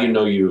like, how do you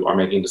know you are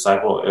making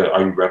disciple?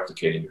 Are you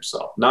replicating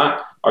yourself?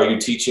 Not, are you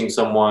teaching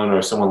someone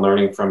or someone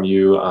learning from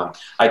you?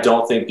 I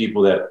don't think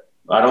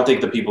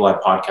the people I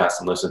podcast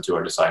and listen to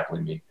are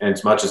discipling me. And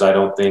as much as I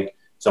don't think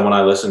someone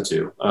I listen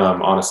to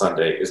on a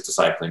Sunday is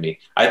discipling me,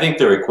 I think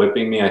they're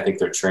equipping me. I think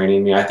they're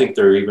training me. I think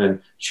they're even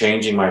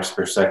changing my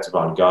perspective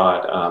on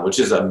God, which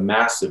is a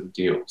massive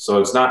deal. So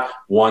it's not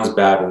one's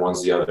bad and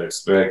one's the other.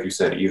 It's like you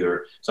said,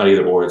 it's not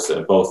either or, it's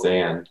both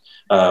and.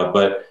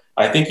 But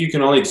I think you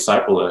can only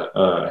disciple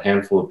a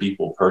handful of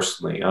people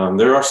personally.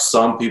 There are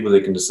some people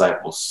that can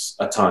disciple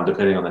a ton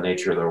depending on the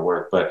nature of their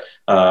work. But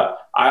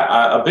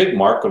a big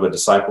mark of a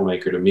disciple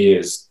maker to me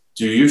is,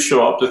 do you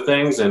show up to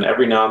things, and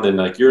every now and then,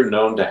 like, you're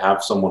known to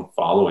have someone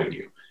following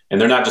you, and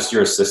they're not just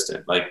your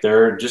assistant. Like,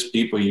 they're just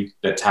people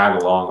that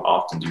tag along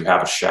often. Do you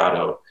have a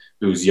shadow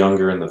who's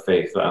younger in the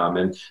faith?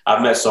 And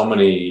I've met so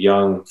many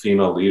young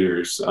female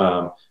leaders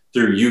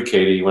through you,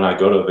 Katie, when I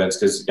go to events,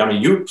 because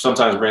you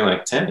sometimes bring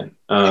like 10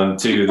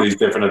 to these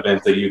different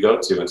events that you go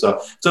to. And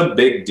so it's a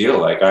big deal.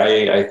 Like,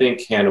 I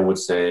think Hannah would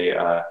say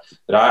that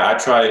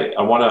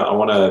I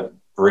want to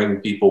bring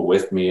people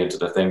with me into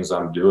the things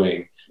I'm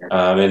doing.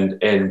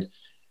 And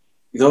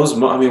those,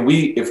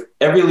 if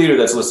every leader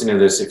that's listening to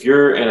this, if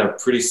you're in a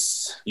pretty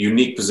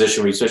unique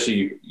position where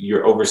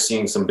you're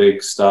overseeing some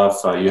big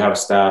stuff, you have a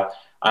staff,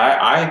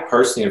 I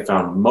personally have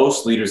found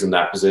most leaders in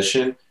that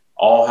position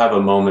all have a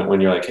moment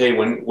when you're like, hey,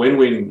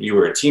 when you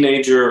were a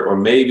teenager or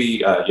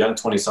maybe a young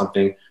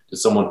 20-something, did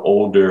someone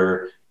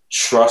older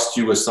trust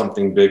you with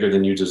something bigger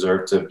than you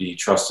deserve to be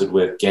trusted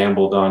with,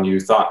 gambled on you,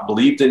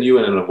 believed in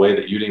you in a way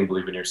that you didn't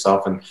believe in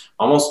yourself? And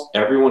almost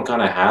everyone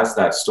kind of has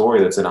that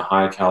story that's in a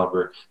high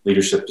caliber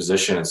leadership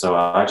position. And so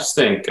I just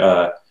think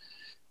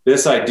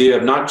this idea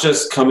of not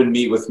just come and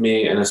meet with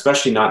me, and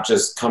especially not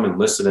just come and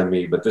listen to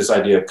me, but this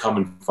idea of come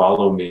and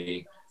follow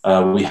me,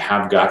 we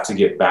have got to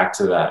get back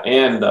to that.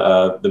 And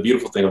the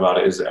beautiful thing about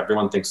it is that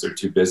everyone thinks they're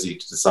too busy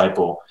to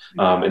disciple.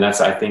 And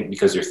that's, I think,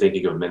 because you're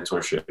thinking of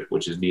mentorship,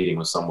 which is meeting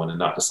with someone, and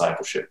not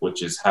discipleship,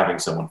 which is having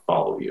someone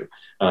follow you.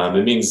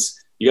 It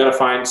means you got to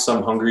find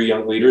some hungry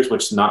young leaders,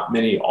 which not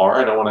many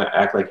are. I don't want to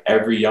act like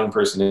every young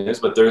person is,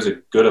 but there's a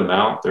good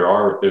amount.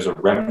 There's a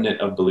remnant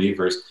of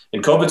believers,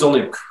 and COVID's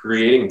only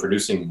creating and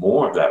producing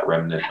more of that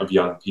remnant of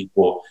young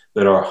people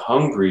that are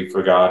hungry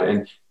for God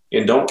and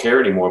don't care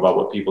anymore about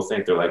what people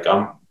think. They're like,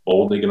 I'm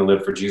boldly going to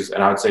live for Jesus.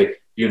 And I would say,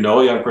 you know,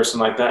 a young person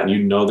like that, and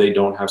you know they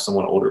don't have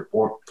someone older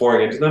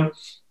pouring into them,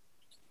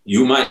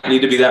 you might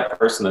need to be that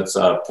person that's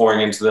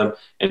pouring into them,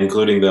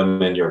 including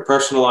them in your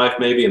personal life,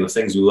 maybe, and the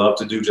things you love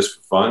to do just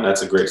for fun.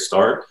 That's a great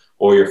start.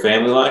 Or your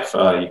family life.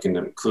 You can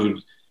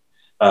include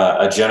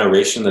a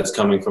generation that's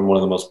coming from one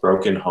of the most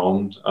broken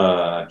homed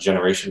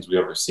generations we've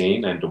ever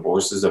seen, and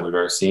divorces that we've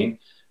ever seen.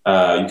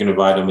 You can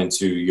invite them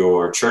into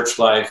your church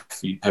life,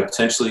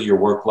 potentially your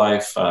work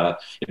life.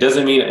 It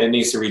doesn't mean it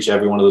needs to reach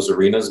every one of those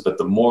arenas, but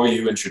the more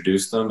you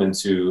introduce them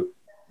into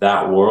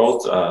that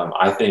world,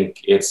 I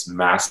think it's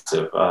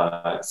massive.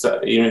 So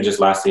even just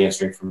lastly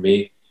answering for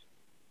me,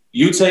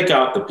 you take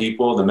out the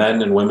people, the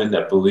men and women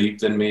that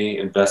believed in me,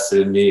 invested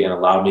in me, and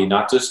allowed me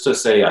not just to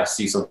say I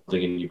see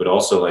something in you, but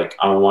also like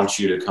I want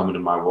you to come into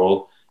my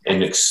world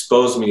and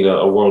expose me to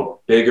a world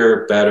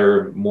bigger,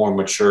 better, more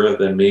mature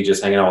than me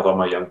just hanging out with all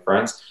my young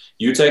friends.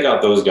 You take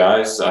out those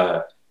guys,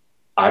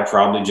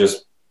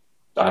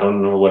 I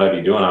don't know what I'd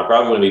be doing. I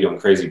probably wouldn't be doing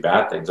crazy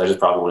bad things. I just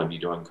probably wouldn't be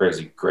doing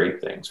crazy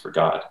great things for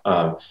God.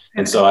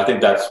 And so I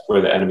think that's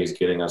where the enemy's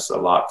getting us a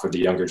lot for the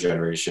younger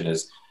generation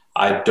is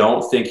I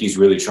don't think he's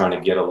really trying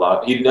to get a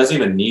lot. He doesn't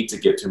even need to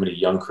get too many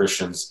young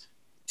Christians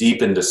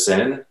deep into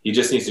sin. He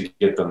just needs to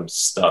get them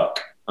stuck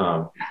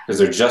because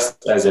they're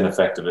just as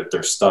ineffective if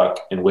they're stuck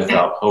and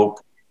without hope,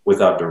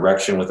 without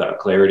direction, without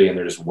clarity, and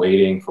they're just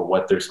waiting for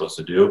what they're supposed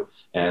to do.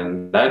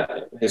 And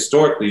that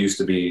historically used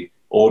to be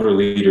older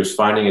leaders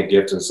finding a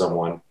gift in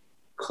someone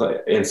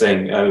and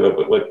saying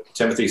what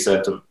Timothy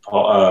said to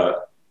Paul,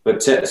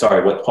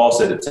 what Paul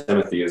said to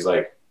Timothy is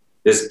like,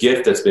 this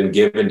gift that's been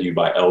given to you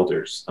by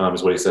elders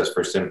is what he says,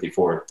 1 Timothy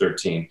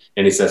 4:13.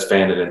 And he says,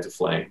 fan it into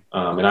flame.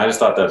 And I just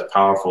thought that's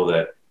powerful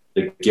that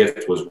the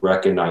gift was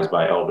recognized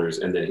by elders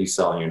and that he's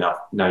selling you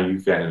now you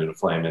fan it into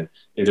flame. And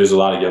there's a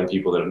lot of young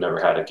people that have never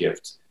had a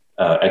gift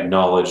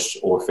acknowledged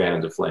or fan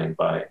into flame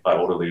by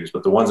older leaders.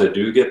 But the ones that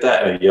do get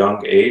that at a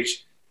young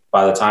age,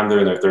 by the time they're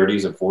in their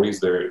 30s and 40s,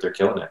 they're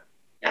killing it.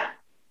 Yeah,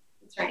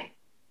 that's right.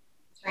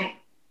 That's right.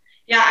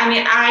 Yeah, I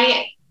mean,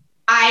 I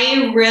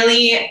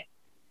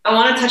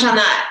want to touch on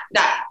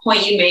that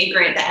point you made,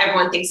 Grant, that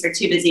everyone thinks they're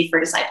too busy for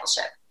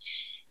discipleship.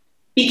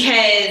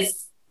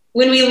 Because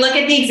when we look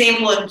at the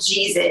example of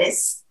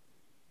Jesus,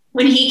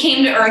 when he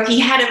came to earth, he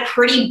had a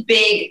pretty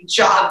big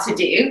job to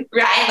do,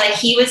 right? Like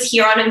he was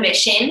here on a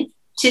mission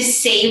to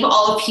save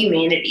all of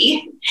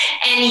humanity.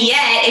 And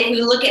yet, if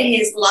we look at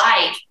his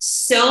life,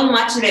 so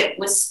much of it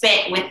was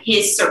spent with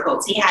his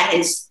circles. He had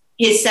his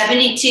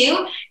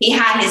 72, he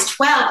had his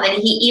 12,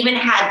 and he even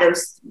had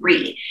those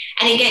 3.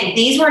 And again,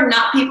 these were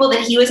not people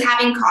that he was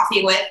having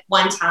coffee with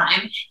one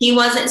time. He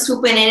wasn't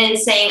swooping in and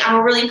saying, I'm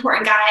a really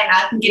important guy and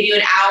I can give you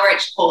an hour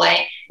at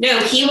Chipotle. No,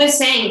 he was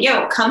saying,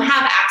 yo, come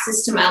have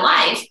access to my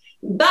life.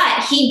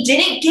 But he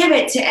didn't give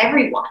it to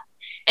everyone.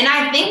 And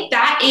I think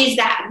that is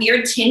that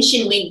weird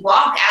tension we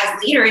walk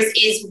as leaders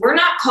is we're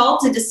not called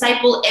to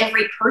disciple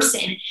every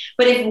person,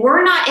 but if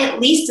we're not at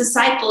least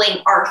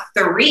discipling our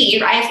 3,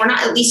 right? If we're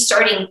not at least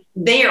starting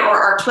there or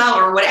our 12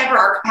 or whatever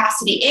our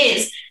capacity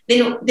is,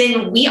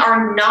 then we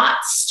are not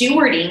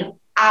stewarding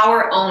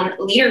our own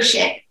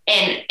leadership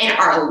and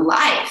our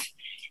life.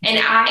 And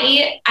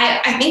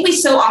I think we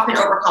so often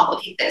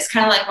overcomplicate this,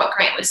 kind of like what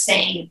Grant was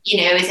saying. You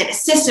know, is it a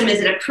system?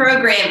 Is it a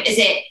program? Is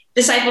it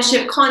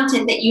discipleship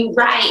content that you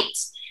write?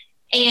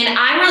 And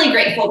I'm really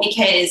grateful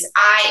because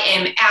I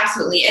am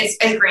absolutely, as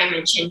Graham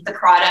mentioned, the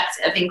product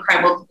of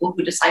incredible people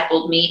who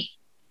discipled me.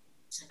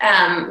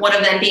 One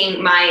of them being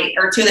 2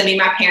 of them being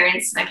my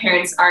parents. My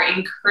parents are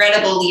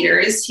incredible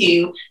leaders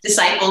who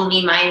discipled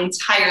me my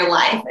entire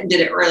life and did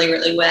it really,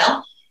 really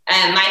well.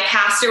 My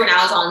pastor, when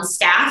I was on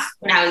staff,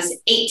 when I was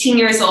 18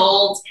 years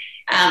old,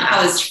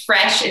 I was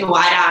fresh and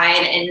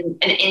wide-eyed and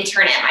an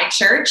intern at my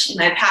church. And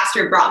my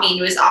pastor brought me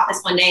into his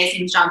office one day. His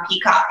name's John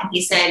Peacock. And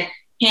he said,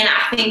 Hannah,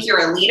 I think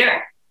you're a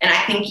leader. And I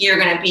think you're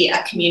going to be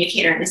a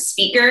communicator and a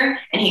speaker.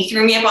 And he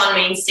threw me up on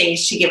main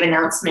stage to give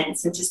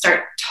announcements and to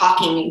start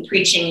talking and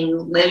preaching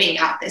and living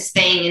out this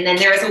thing. And then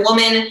there was a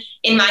woman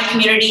in my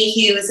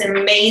community who was an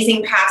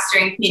amazing pastor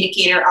and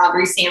communicator,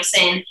 Aubrey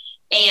Sampson.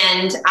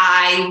 And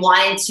I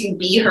wanted to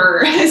be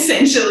her,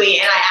 essentially.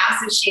 And I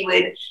asked if she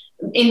would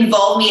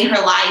involve me in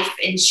her life.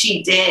 And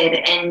she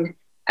did.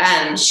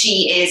 And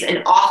she is an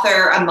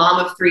author, a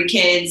mom of 3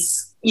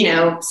 kids, you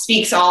know,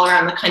 speaks all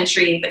around the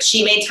country, but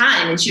she made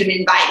time and she would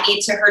invite me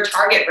to her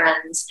Target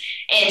runs.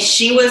 And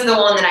she was the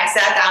one that I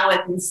sat down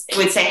with and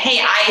would say,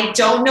 hey, I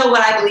don't know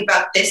what I believe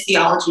about this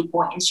theology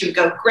point. And she would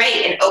go,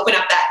 great, and open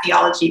up that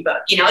theology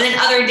book, you know, and then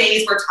other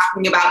days we're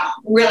talking about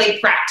really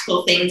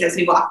practical things as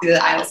we walk through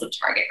the aisles of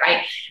Target,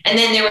 right? And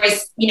then there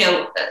was, you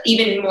know,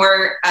 even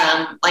more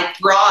like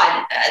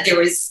broad, there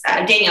was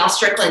Danielle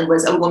Strickland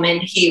was a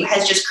woman who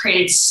has just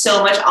created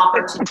so much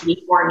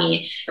opportunity for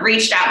me. I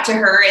reached out to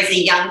her as a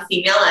young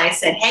female email and I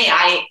said, hey,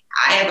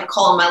 I have a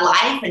call in my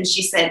life. And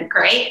she said,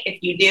 great.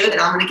 If you do, then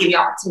I'm going to give you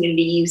opportunity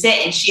to use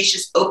it. And she's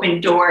just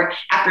opened door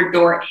after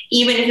door,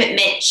 even if it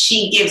meant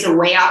she gives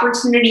away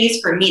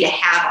opportunities for me to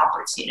have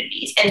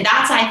opportunities. And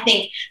that's, I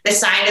think, the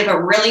sign of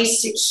a really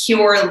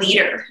secure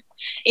leader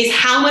is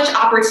how much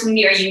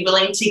opportunity are you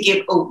willing to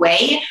give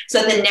away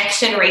so the next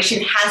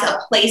generation has a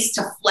place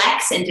to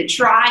flex and to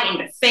try and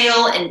to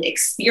fail and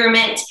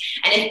experiment.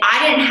 And if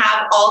I didn't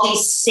have all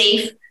these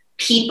safe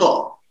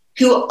people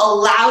who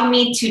allowed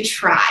me to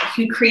try,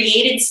 who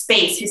created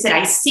space, who said,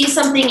 I see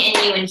something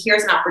in you and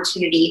here's an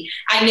opportunity,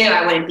 I knew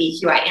I wouldn't be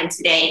who I am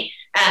today.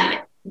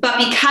 But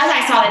because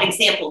I saw that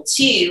example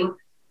too,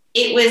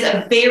 it was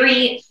a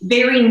very,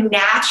 very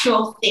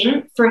natural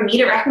thing for me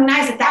to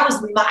recognize that that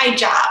was my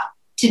job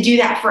to do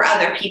that for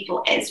other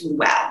people as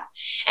well.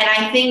 And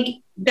I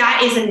think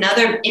that is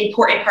another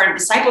important part of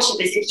discipleship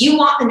is if you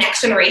want the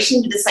next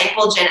generation to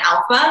disciple Gen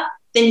Alpha,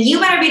 then you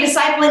better be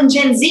discipling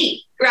Gen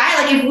Z.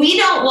 Right? Like if we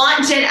don't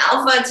want Gen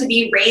Alpha to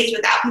be raised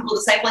without people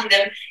discipling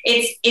them,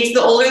 it's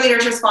the older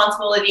leader's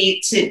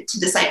responsibility to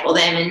disciple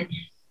them. And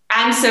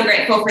I'm so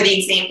grateful for the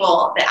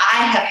example that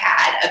I have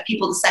had of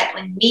people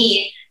discipling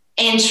me,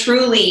 and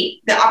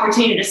truly the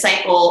opportunity to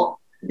disciple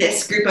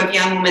this group of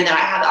young women that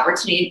I have the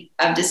opportunity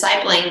of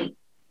discipling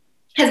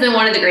has been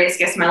one of the greatest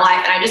gifts of my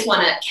life. And I just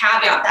want to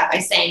caveat that by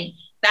saying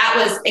that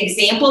was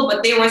example,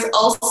 but there was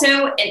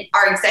also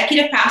our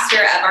executive pastor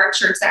of our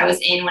church that I was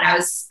in when I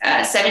was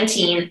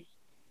 17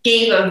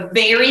 gave a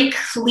very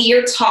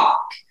clear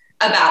talk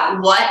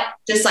about what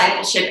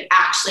discipleship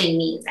actually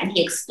means. And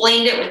he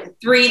explained it with the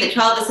 3, the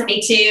 12, the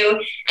 72.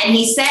 And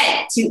he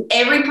said to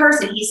every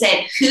person, he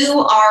said, who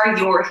are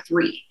your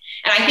 3?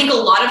 And I think a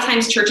lot of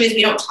times churches,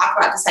 we don't talk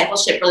about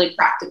discipleship really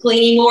practically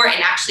anymore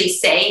and actually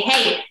say,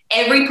 hey,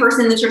 every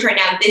person in the church right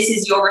now, this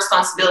is your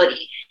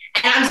responsibility.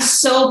 And I'm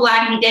so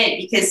glad he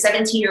did, because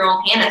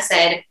 17-year-old Hannah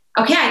said,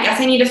 okay, I guess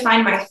I need to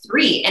find my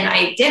 3. And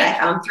I did. I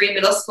found 3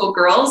 middle school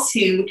girls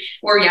who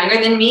were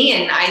younger than me.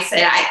 And I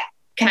said,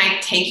 can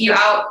I take you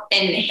out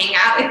and hang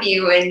out with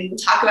you and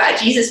talk about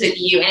Jesus with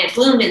you? And it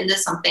bloomed into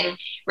something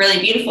really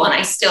beautiful. And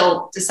I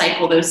still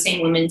disciple those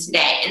same women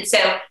today. And so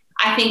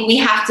I think we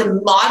have to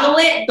model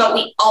it, but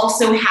we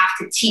also have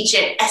to teach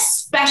it,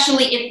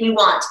 especially if we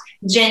want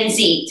Gen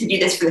Z to do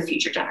this for the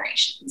future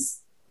generations.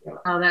 Oh,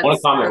 I want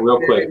to comment real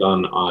quick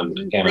on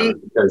Hannah,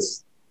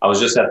 because I was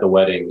just at the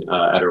wedding,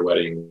 at her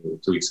wedding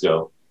 2 weeks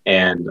ago,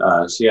 and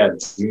she had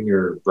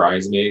junior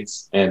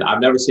bridesmaids, and I've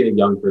never seen a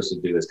young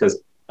person do this,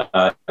 because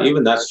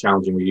even that's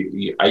challenging.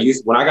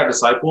 When I got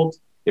discipled,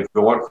 if it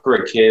weren't for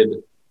a kid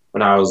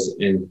when I was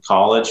in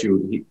college,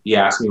 he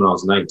asked me when I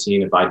was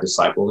 19 if I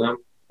discipled him,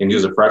 and he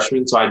was a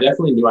freshman, so I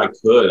definitely knew I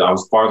could. I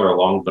was farther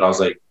along, but I was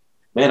like,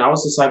 man, I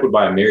was discipled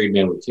by a married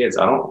man with kids.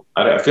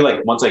 I feel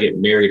like once I get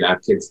married and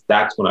have kids,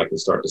 that's when I can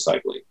start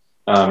discipling.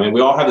 And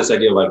we all have this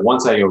idea of like,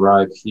 once I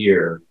arrive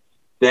here,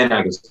 then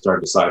I can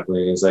start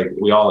discipling. It's like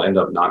we all end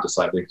up not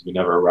discipling because we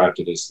never arrived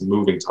at this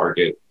moving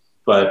target.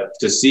 But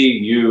to see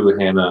you,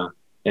 Hannah,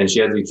 and she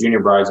had these junior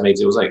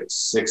bridesmaids, it was like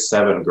 6,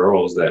 7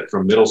 girls that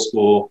from middle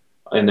school,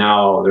 and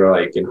now they're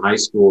like in high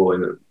school,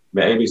 and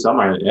maybe some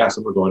are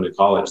going to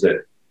college,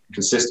 that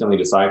consistently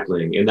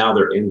discipling, and now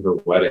they're in her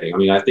wedding. I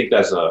mean, I think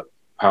that's a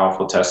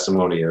powerful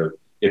testimony of,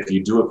 if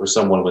you do it for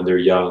someone when they're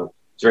young,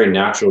 it's very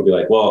natural to be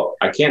like, well,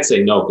 I can't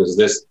say no because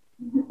this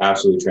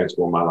absolutely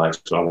transformed my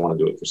life, so I want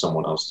to do it for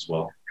someone else as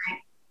well.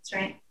 That's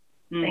right.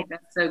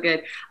 That's so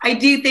good. I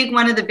do think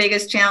one of the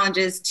biggest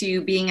challenges to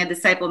being a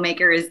disciple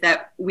maker is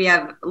that we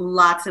have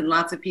lots and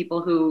lots of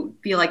people who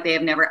feel like they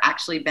have never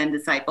actually been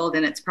discipled,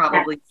 and it's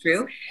probably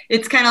true.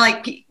 It's kind of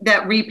like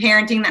that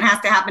reparenting that has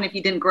to happen if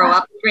you didn't grow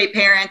up with great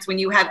parents. When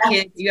you have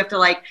kids, you have to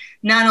like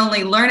not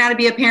only learn how to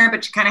be a parent,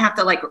 but you kind of have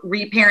to like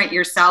reparent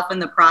yourself in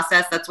the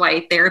process. That's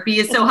why therapy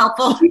is so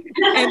helpful.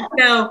 And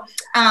so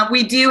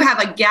we do have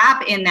a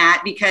gap in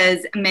that,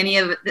 because many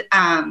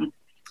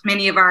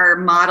of our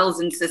models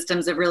and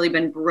systems have really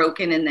been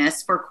broken in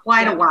this for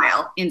quite a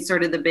while in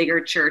sort of the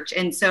bigger church.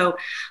 And so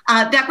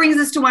that brings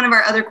us to one of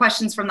our other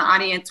questions from the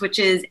audience, which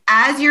is,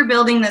 as you're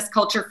building this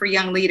culture for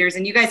young leaders,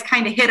 and you guys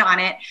kind of hit on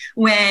it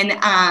when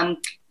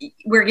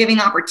we're giving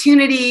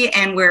opportunity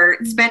and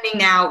we're spending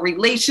now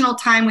relational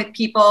time with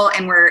people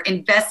and we're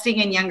investing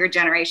in younger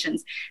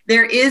generations,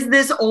 there is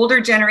this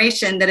older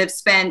generation that have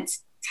spent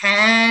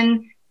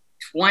 10,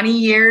 20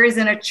 years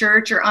in a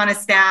church or on a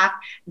staff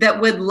that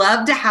would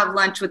love to have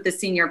lunch with the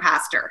senior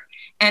pastor.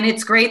 And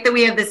it's great that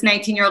we have this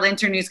 19-year-old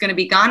intern who's going to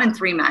be gone in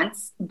 3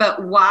 months,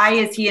 but why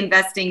is he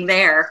investing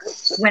there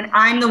when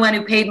I'm the one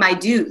who paid my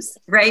dues,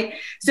 right?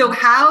 So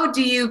how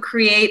do you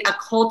create a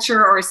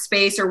culture or a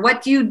space, or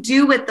what do you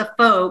do with the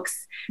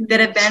folks that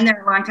have been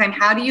there a long time?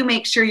 How do you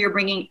make sure you're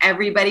bringing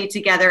everybody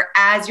together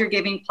as you're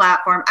giving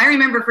platform? I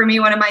remember for me,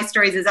 one of my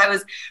stories is I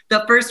was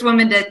the first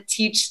woman to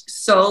teach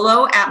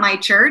solo at my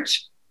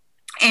church.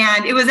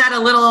 And it was at a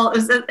little,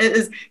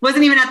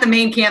 wasn't even at the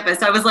main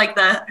campus. I was like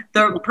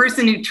the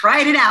person who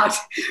tried it out,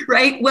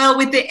 right? Well,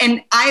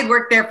 and I had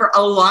worked there for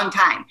a long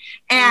time.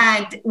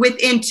 And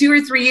within 2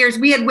 or 3 years,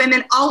 we had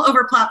women all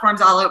over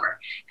platforms all over.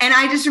 And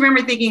I just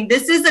remember thinking,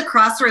 this is a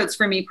crossroads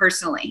for me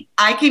personally.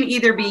 I can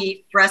either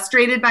be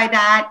frustrated by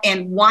that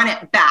and want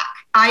it back.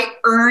 I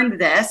earned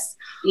this.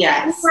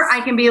 Yes. Or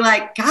I can be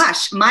like,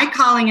 gosh, my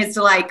calling is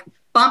to like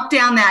bump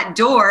down that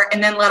door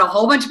and then let a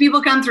whole bunch of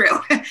people come through.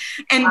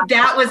 And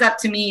that was up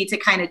to me to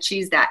kind of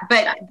choose that.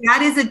 But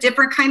that is a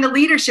different kind of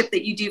leadership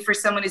that you do for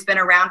someone who's been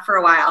around for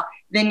a while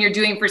than you're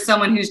doing for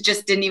someone who's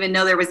just didn't even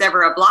know there was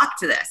ever a block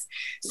to this.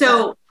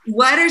 So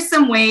what are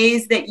some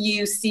ways that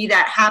you see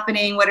that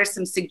happening? What are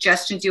some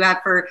suggestions you have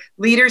for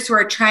leaders who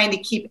are trying to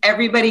keep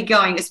everybody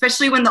going,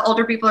 especially when the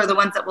older people are the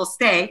ones that will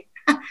stay?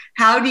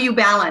 How do you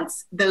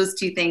balance those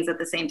two things at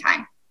the same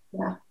time?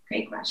 Yeah,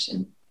 great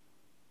question.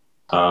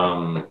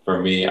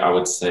 For me, I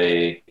would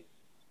say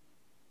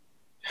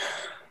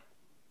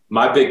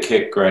my big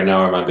kick right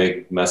now, or my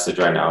big message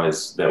right now,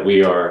 is that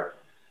we are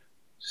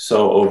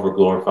so over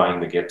glorifying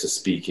the gift of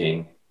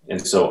speaking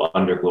and so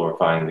under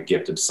glorifying the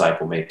gift of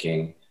disciple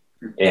making.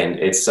 And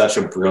it's such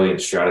a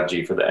brilliant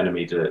strategy for the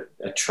enemy to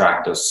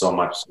attract us so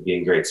much to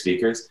being great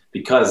speakers,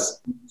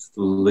 because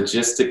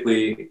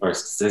logistically or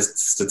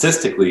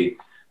statistically,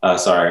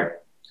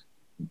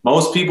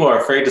 most people are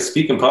afraid to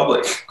speak in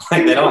public.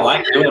 Like, they don't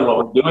like doing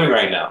what we're doing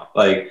right now.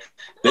 Like,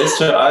 this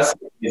to us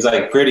is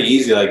like pretty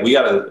easy. Like, we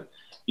gotta,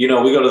 we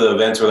go to the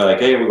events where they're like,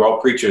 hey, we're all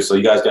preachers, so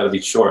you guys got to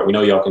be short. We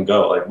know y'all can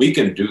go. Like, we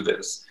can do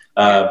this.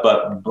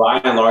 But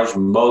by and large,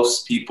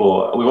 most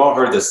people, we've all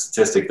heard this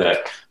statistic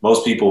that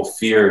most people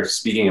fear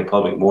speaking in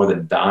public more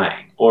than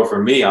dying. Or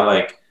for me, I'm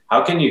like,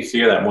 how can you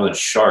fear that more than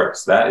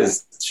sharks?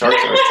 Sharks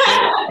are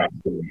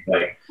terrifying.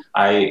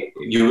 Like,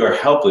 you are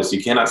helpless.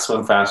 You cannot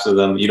swim faster than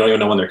them. You don't even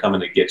know when they're coming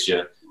to get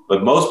you.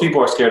 But most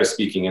people are scared of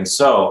speaking. And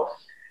so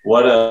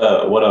what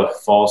a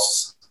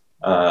false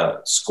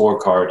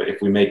scorecard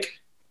if we make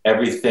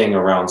everything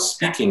around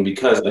speaking,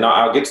 because, and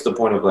I'll get to the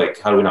point of like,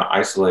 how do we not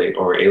isolate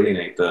or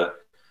alienate the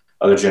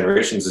other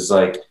generations, is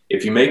like,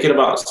 if you make it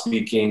about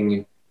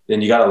speaking,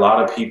 then you got a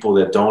lot of people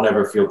that don't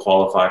ever feel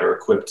qualified or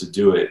equipped to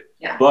do it.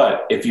 Yeah.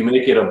 But if you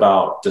make it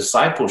about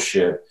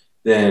discipleship,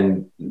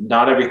 then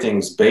not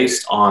everything's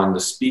based on the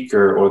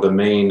speaker or the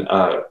main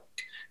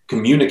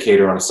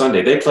communicator on a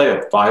Sunday. They play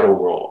a vital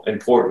role,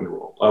 important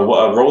role,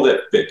 a role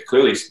that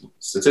clearly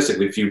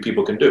statistically few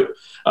people can do.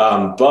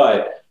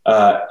 But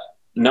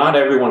not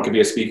everyone can be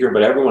a speaker,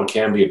 but everyone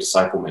can be a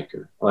disciple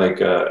maker.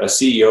 Like a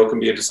CEO can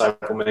be a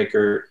disciple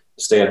maker.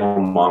 A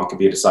stay-at-home mom can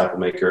be a disciple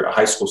maker. A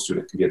high school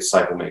student can be a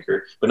disciple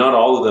maker. But not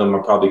all of them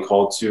are probably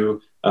called to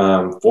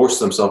force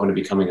themselves into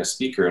becoming a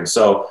speaker. And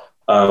so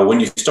when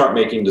you start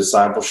making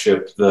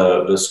discipleship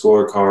the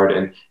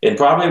scorecard, and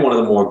probably one of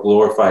the more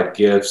glorified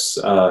gifts,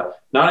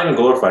 not even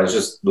glorified, it's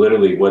just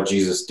literally what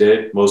Jesus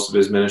did, most of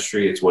his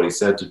ministry. It's what he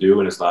said to do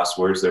in his last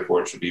words,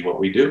 therefore it should be what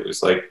we do.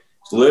 It's like,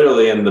 it's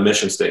literally in the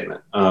mission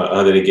statement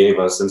that he gave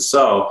us. And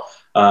so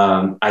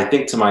I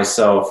think to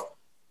myself,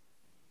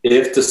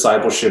 if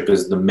discipleship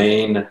is the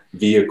main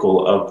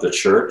vehicle of the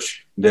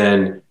church,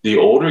 then the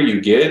older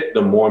you get,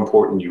 the more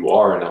important you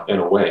are in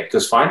a way.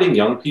 Because finding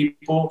young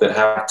people that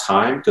have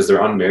time because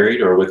they're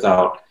unmarried or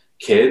without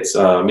kids,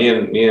 me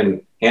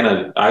and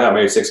Hannah, I got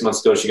married 6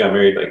 months ago. She got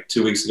married like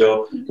 2 weeks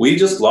ago. We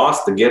just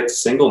lost the gift of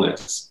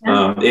singleness.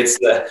 It's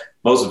the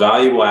most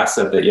valuable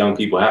asset that young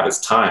people have is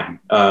time.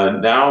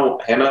 Now,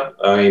 Hannah,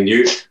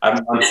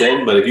 I'm months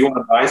in, but if you want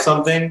to buy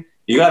something,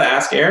 you got to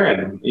ask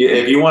Aaron.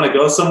 If you want to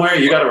go somewhere,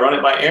 you got to run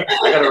it by Aaron.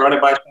 I got to run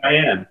it by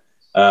Cheyenne.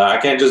 I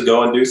can't just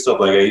go and do stuff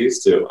like I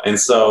used to. And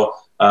so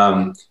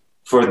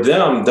for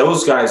them,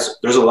 those guys,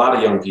 there's a lot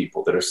of young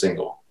people that are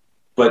single.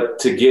 But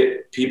to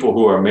get people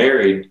who are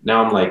married,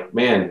 now I'm like,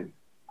 man,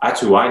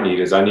 that's who I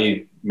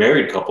need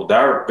married couple.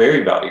 They're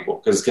very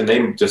valuable because can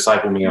they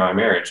disciple me in my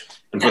marriage?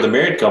 And for the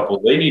married couple,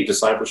 they need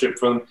discipleship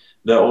from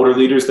the older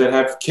leaders that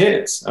have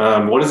kids.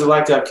 What is it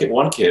like to have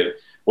one kid?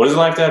 What is it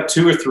like to have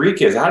 2 or 3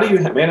 kids? How do you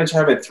manage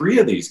having 3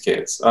 of these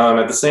kids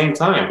at the same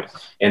time?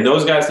 And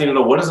those guys need to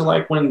know, what is it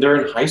like when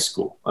they're in high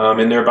school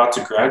and they're about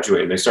to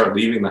graduate and they start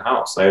leaving the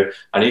house?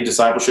 I need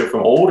discipleship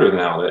from older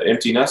now, the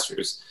empty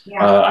nesters.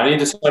 Yeah. I need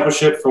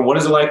discipleship from what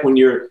is it like when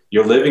you're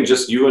living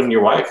just you and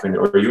your wife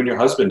or you and your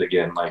husband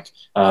again,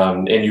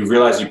 and you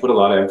realize you put a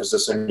lot of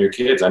emphasis on your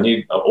kids. I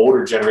need an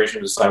older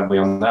generation to disciple me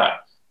on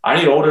that. I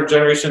need older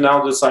generation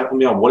now to disciple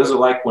me on what is it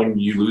like when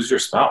you lose your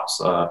spouse?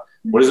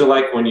 What is it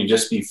like when you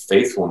just be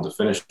faithful and to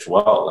finish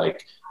well?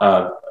 Like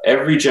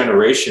every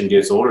generation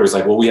gets older. It's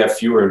like, well, we have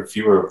fewer and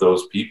fewer of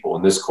those people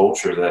in this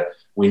culture that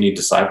we need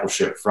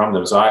discipleship from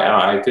them. So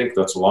I think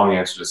that's a long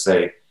answer to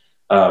say,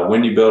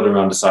 when you build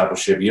around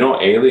discipleship, you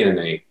don't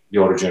alienate the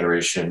older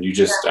generation. You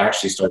just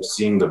actually start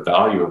seeing the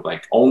value of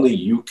like, only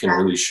you can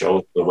really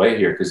show the way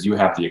here because you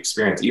have the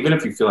experience, even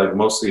if you feel like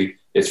mostly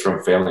it's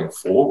from failing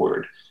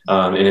forward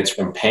and it's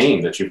from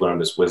pain that you've learned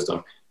this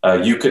wisdom.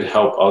 You could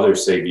help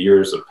others save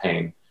years of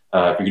pain.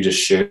 if you could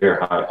just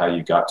share how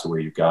you got to where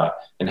you got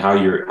and how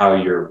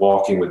you're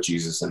walking with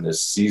Jesus in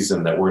this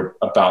season that we're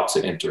about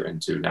to enter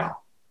into now.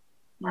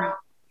 Wow.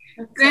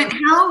 Grant,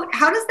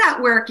 how does that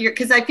work?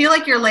 Because I feel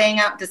like you're laying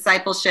out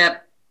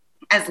discipleship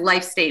as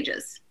life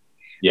stages.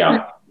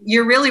 Yeah.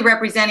 You're really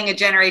representing a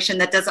generation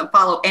that doesn't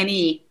follow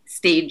any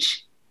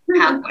stage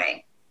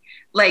pathway.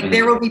 Like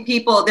there will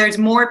be there's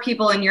more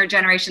people in your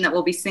generation that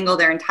will be single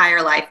their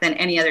entire life than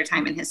any other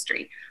time in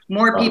history.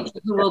 More people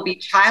who will be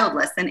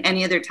childless than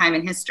any other time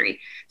in history.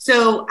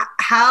 So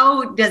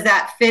how does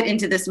that fit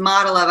into this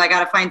model of I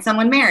got to find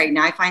someone married,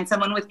 now I find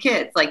someone with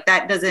kids? Like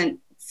that doesn't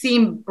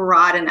seem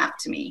broad enough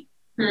to me.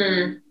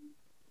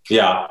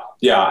 Yeah.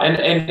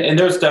 And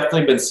there's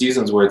definitely been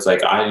seasons where it's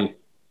like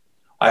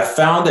I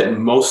found that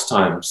most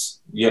times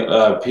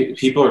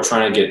people are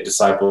trying to get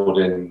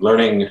discipled in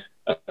learning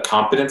a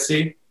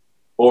competency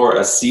or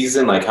a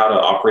season, like how to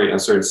operate in a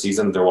certain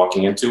season they're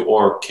walking into,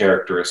 or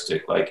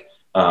characteristic, like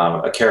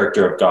a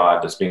character of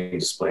God that's being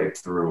displayed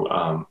through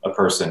a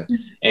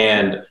person.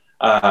 And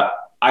in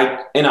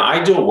an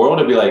ideal world,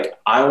 it'd be like,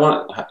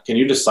 can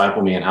you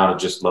disciple me in how to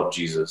just love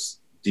Jesus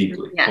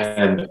deeply?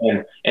 Yes.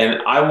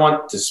 And I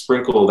want to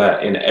sprinkle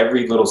that in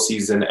every little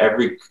season,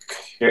 every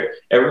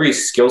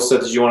skill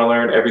set that you want to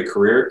learn, every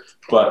career.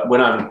 But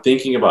when I'm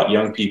thinking about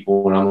young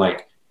people, and I'm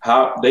like,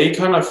 how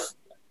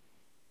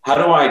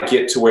do I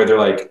get to where they're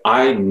like,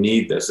 I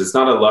need this? It's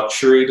not a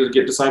luxury to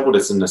get discipled.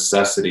 It's a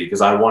necessity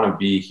because I want to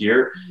be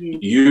here.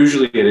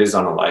 Usually it is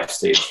on a life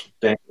stage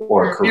thing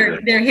or a career.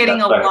 They're hitting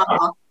a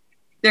wall.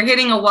 They're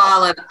hitting a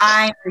wall of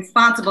I'm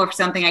responsible for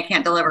something I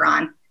can't deliver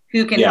on.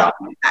 Who can help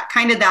me?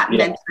 That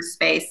mentor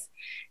space.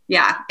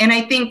 Yeah. And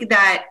I think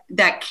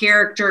that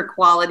character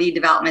quality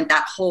development,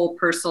 that whole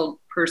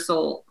personal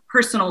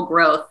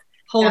growth,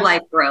 whole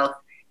life growth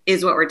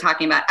is what we're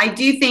talking about. I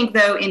do think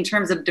though, in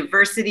terms of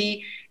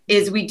diversity,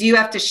 is we do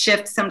have to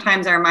shift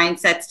sometimes our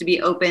mindsets to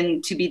be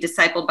open to be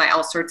discipled by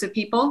all sorts of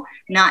people,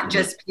 not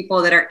just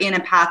people that are in a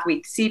path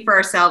we see for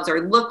ourselves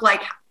or look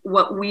like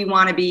what we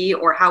want to be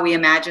or how we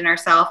imagine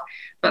ourselves.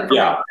 But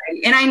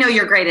and I know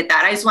you're great at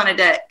that. I just wanted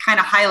to kind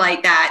of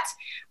highlight that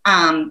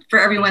for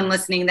everyone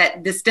listening,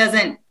 that this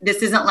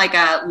isn't like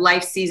a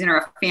life season or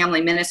a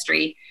family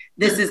ministry.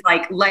 This is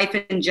like life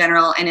in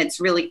general, and it's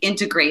really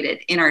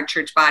integrated in our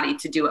church body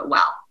to do it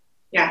well.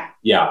 Yeah.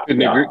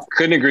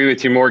 Couldn't agree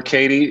with you more,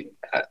 Katie.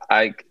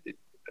 I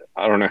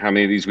don't know how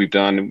many of these we've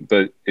done,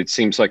 but it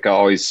seems like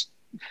I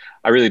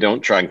really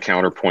don't try and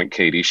counterpoint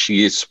Katie.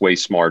 She is way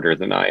smarter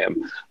than I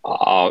am.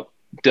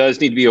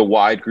 Does need to be a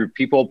wide group of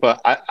people, but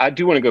I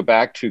do want to go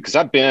back to, because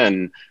I've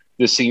been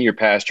the senior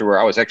pastor where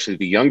I was actually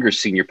the younger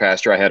senior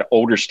pastor. I had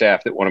older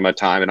staff at one of my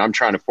time, and I'm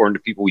trying to pour into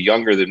people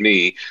younger than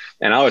me.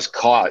 And I was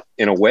caught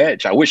in a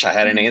wedge. I wish I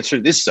had an answer.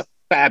 This is a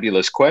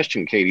fabulous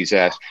question Katie's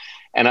asked.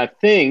 And I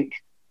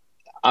think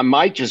I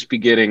might just be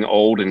getting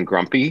old and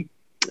grumpy.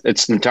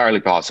 It's entirely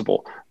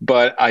possible.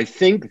 But I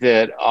think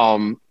that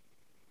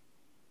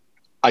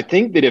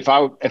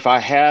if I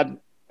had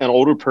an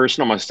older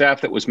person on my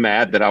staff that was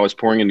mad that I was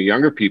pouring into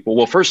younger people,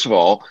 well, first of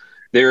all,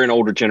 they're an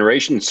older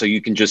generation, so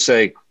you can just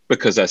say,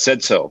 because I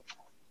said so.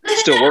 It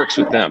still works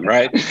with them,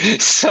 right?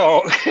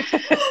 So,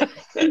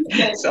 and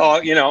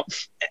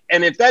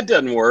if that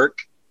doesn't work,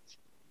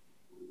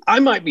 I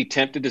might be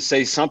tempted to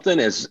say something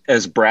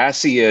as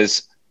brassy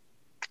as,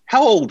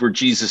 how old were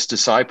Jesus'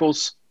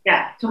 disciples?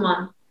 Yeah, come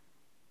on.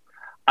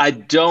 I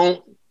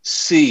don't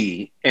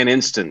see an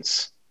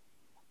instance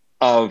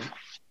of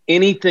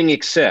anything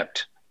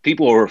except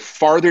people who are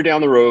farther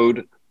down the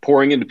road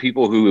pouring into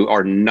people who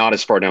are not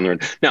as far down the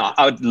road. Now,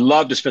 I would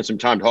love to spend some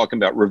time talking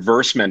about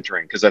reverse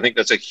mentoring, because I think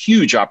that's a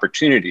huge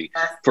opportunity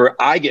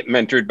I get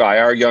mentored by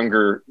our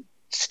younger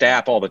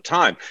staff all the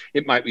time.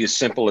 It might be as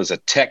simple as a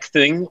tech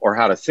thing or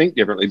how to think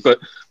differently, but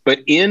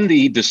in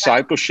the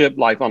discipleship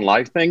life on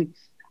life thing,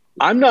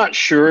 I'm not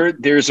sure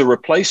there's a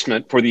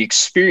replacement for the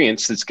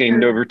experience that's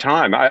gained over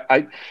time.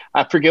 I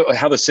forget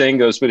how the saying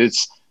goes, but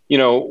it's,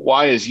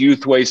 why is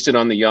youth wasted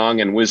on the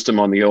young and wisdom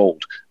on the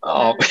old?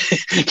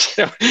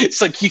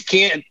 It's like you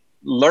can't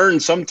learn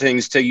some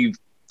things till you've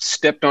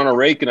stepped on a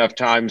rake enough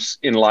times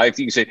in life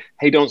that you can say,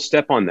 hey, don't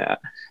step on that.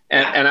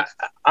 And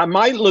I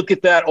might look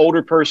at that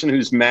older person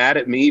who's mad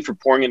at me for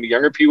pouring into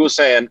younger people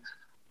saying,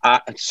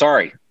 I'm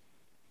sorry,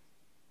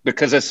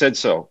 because I said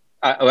so.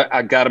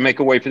 I got to make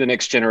a way for the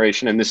next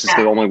generation, and this is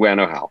the only way I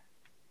know how.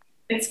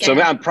 So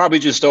I'm probably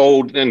just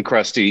old and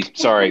crusty.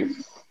 Sorry.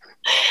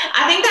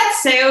 I think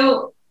that's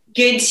so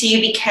good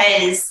too,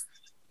 because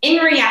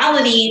in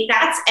reality,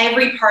 that's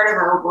every part of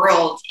our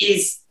world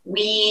is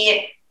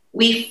we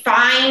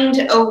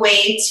find a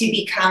way to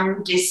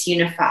become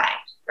disunified,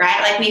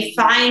 right? Like we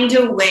find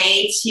a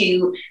way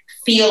to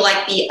feel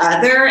like the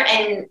other,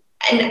 and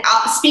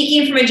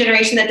speaking from a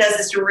generation that does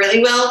this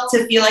really well,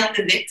 to feel like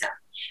the victim.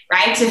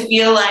 Right? To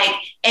feel like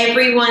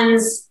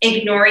everyone's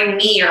ignoring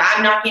me or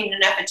I'm not getting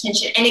enough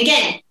attention. And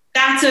again,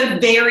 that's a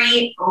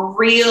very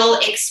real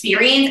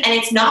experience. And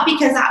it's not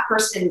because that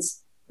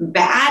person's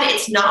bad.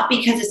 It's not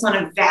because it's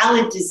not a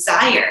valid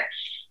desire.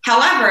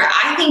 However,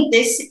 I think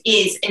this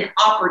is an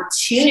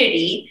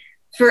opportunity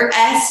for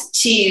us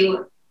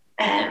to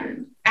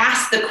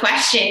ask the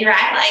question,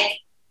 right? Like,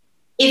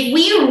 if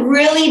we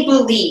really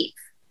believe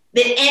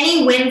that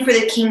any win for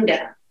the kingdom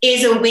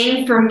is a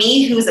win for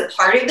me who's a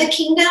part of the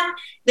kingdom,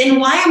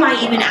 then why am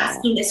I even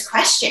asking this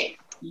question?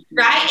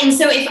 Right? And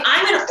so if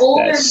I'm an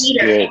older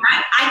leader,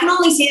 I can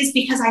only say this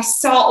because I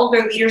saw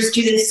older leaders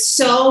do this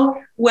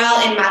so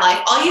well in my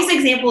life. I'll use the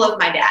example of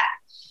my dad.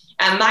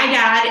 My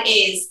dad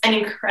is an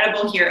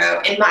incredible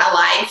hero in my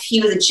life.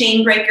 He was a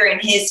chain breaker in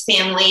his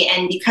family,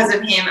 and because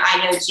of him,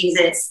 I know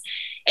Jesus.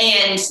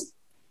 And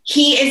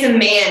he is a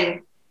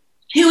man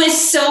who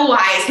is so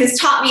wise, has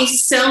taught me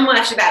so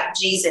much about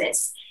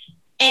Jesus.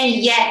 And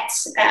yet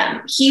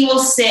he will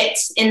sit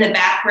in the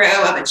back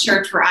row of a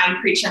church where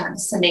I'm preaching on a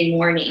Sunday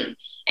morning,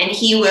 and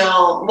he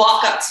will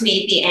walk up to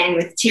me at the end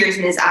with tears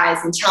in his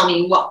eyes and tell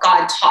me what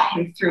God taught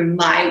him through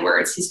my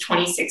words, his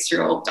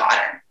 26-year-old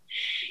daughter.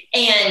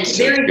 And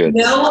there is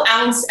no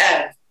ounce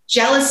of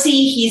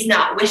jealousy. He's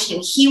not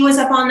wishing he was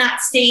up on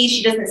that stage.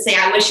 He doesn't say,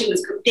 I wish it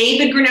was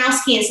David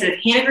Gronowski instead of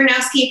Hannah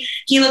Gronowski.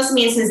 He looks at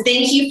me and says,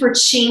 thank you for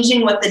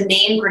changing what the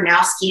name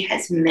Gronowski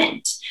has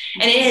meant.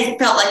 And it has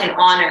felt like an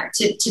honor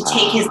to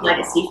take his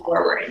legacy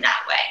forward in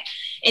that way.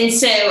 And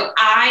so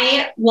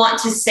I want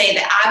to say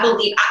that I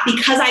believe,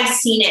 because I've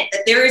seen it,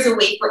 that there is a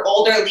way for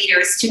older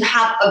leaders to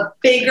have a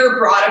bigger,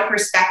 broader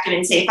perspective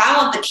and say, if I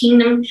want the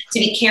kingdom to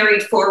be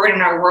carried forward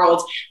in our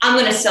world, I'm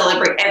going to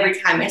celebrate every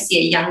time I see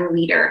a young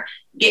leader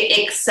get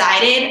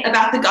excited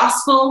about the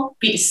gospel,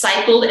 be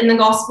discipled in the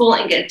gospel,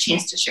 and get a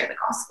chance to share the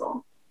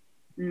gospel.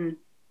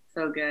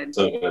 So good.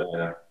 So good,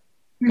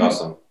 yeah.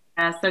 Awesome.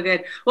 Yeah, so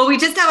good. Well, we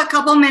just have a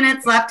couple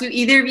minutes left. Do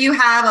either of you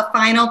have a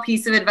final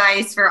piece of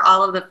advice for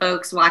all of the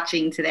folks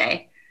watching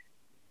today?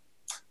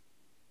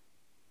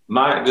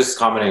 Just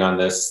commenting on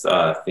this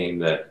theme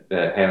that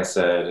Hannah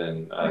said,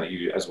 and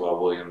you as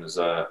well, William, is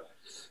I've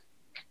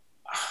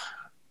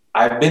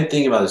been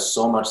thinking about this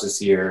so much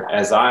this year,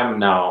 as I'm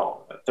now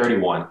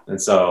 31. And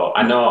so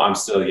I know I'm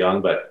still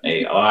young, but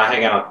hey, I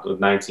hang out with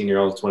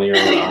 19-year-olds,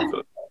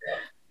 20-year-olds.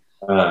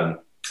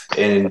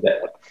 And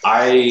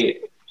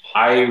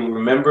I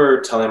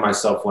remember telling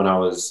myself when I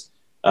was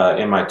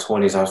in my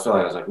 20s, I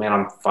was like, man,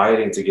 I'm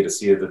fighting to get a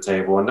seat at the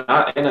table, and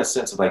not in a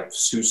sense of like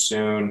too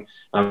soon.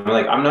 I'm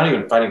not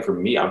even fighting for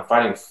me. I'm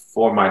fighting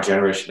for my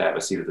generation to have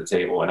a seat at the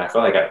table. And I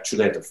feel like I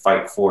truly had to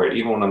fight for it,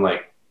 even when I'm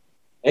like,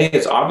 hey,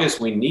 it's obvious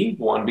we need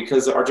one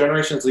because our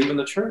generation's leaving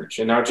the church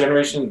and our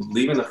generation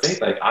leaving the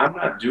faith. Like, I'm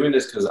not doing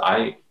this because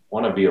I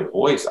want to be a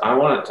voice. I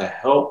want it to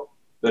help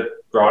the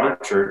broader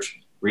church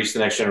reach the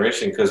next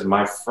generation, because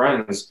my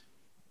friends,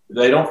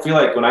 they don't feel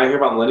like, when I hear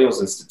about millennials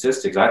and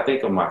statistics, I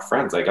think of my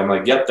friends. Like, I'm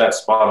like, yep, that's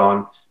spot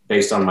on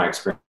based on my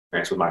experience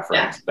with my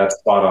friends. Yeah. That's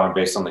spot on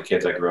based on the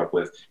kids I grew up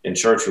with in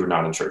church who are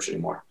not in church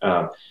anymore.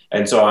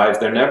 And so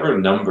they're never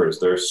numbers,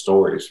 they're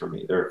stories for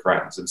me. They're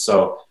friends. And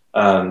so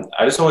I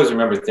just always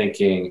remember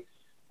thinking,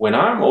 when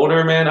I'm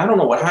older, man, I don't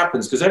know what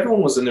happens, because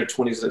everyone was in their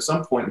 20s at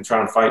some point and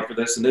trying to fight for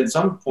this. And then at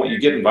some point you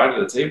get invited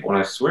to the table, and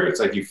I swear it's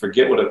like you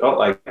forget what it felt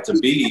like to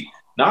be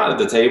not at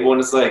the table. And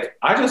it's like,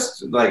 I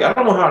don't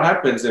know how it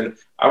happens. And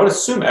I would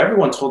assume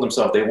everyone told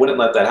themselves they wouldn't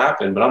let that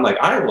happen. But I'm like,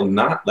 I will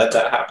not let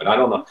that happen. I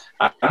don't know.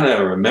 I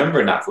never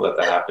remember not to let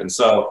that happen.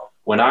 So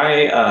when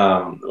I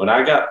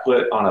got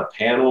put on a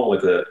panel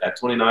at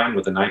 29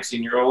 with a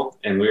 19-year-old,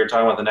 and we were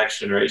talking about the next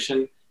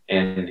generation,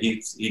 and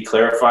he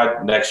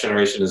clarified next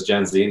generation is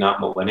Gen Z, not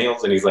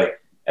millennials. And he's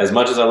like, as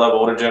much as I love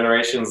older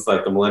generations,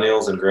 like the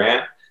millennials and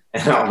Grant,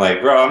 and I'm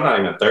like, bro, I'm not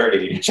even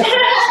 30.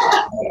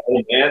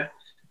 Hey, man.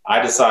 I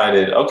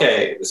decided,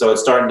 okay, so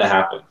it's starting to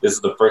happen. This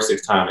is the first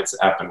time it's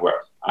happened where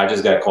I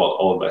just got called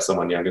old by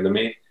someone younger than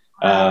me.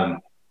 I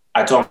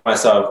told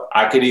myself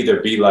I could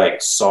either be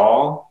like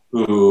Saul,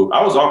 who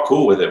I was all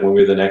cool with it when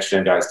we were the next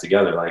gen guys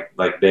together,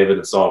 like David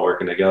and Saul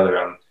working together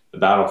on the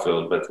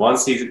battlefield. But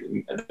once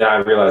then I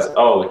realized,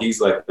 oh,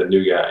 he's like the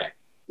new guy.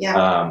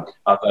 Yeah.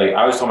 I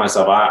always told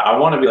myself I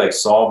want to be like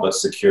Saul, but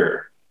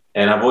secure.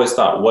 And I've always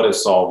thought, what if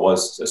Saul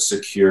was a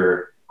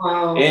secure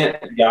and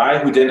a guy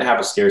who didn't have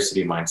a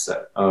scarcity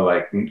mindset,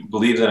 like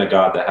believed in a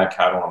God that had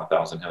cattle on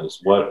 1,000 hills?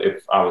 What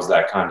if I was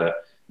that kind of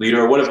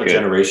leader? Or what if a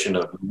generation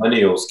of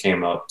millennials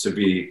came up to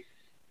be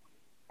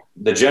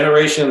the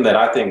generation that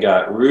I think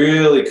got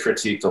really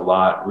critiqued a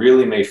lot,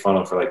 really made fun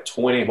of for like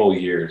 20 whole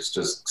years,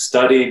 just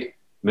studied,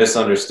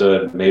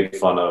 misunderstood, made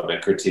fun of,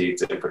 and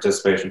critiqued, and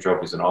participation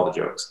trophies and all the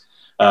jokes.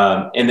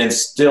 And then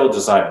still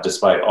decided,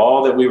 despite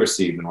all that we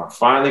received, and we're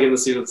finally getting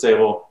the seat at the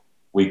table,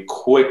 we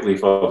quickly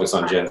focus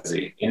on Gen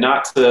Z, and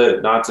not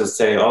to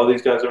say, oh,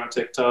 these guys are on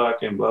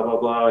TikTok and blah, blah,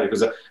 blah,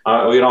 because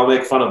we'd all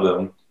make fun of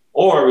them.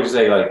 Or we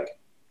say like,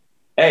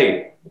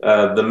 hey,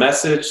 the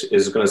message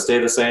is going to stay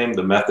the same.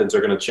 The methods are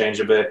going to change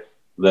a bit.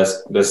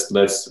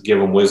 Let's give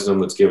them wisdom.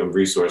 Let's give them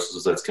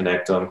resources. Let's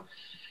connect them.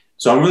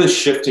 So I'm really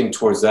shifting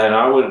towards that. And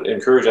I would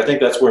encourage, I think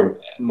that's where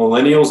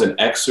millennials and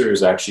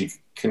Xers actually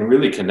can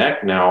really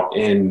connect now,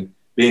 in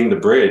being the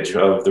bridge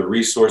of the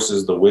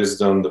resources, the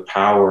wisdom, the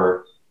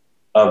power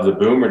of the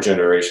boomer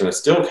generation that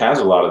still has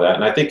a lot of that.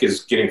 And I think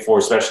is getting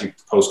forward, especially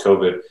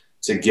post-COVID,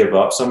 to give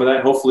up some of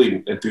that,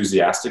 hopefully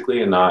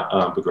enthusiastically and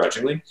not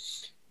begrudgingly,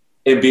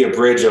 and be a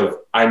bridge of,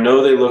 I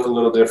know they look a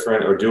little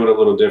different or do it a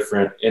little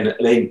different, and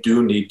they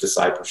do need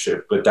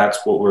discipleship, but that's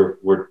what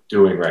we're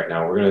doing right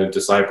now. We're going to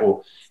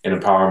disciple and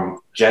empower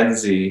Gen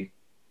Z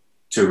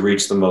to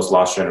reach the most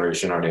lost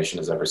generation our nation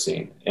has ever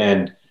seen.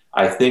 And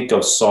I think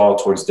of Saul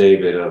towards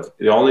David, of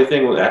the only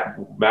thing that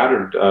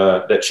mattered,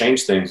 that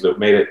changed things, that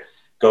made it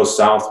go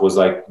south, was,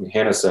 like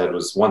Hannah said,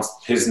 was once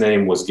his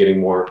name was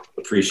getting more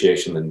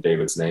appreciation than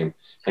David's name.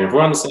 And if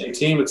we're on the same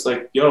team, it's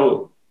like,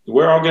 yo,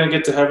 we're all going to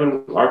get to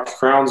heaven. Our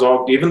crowns,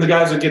 even the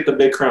guys that get the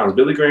big crowns,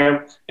 Billy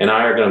Graham and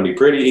I are going to be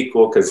pretty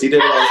equal because he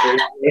did a lot of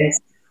great things.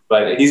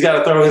 But he's got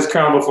to throw his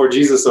crown before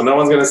Jesus, so no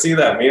one's going to see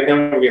that. Me and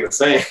him are being the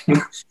same.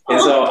 And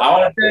so I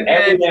want to do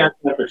everything I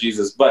can for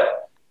Jesus,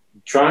 but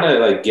trying to,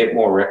 like, get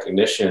more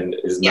recognition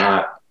is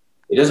not,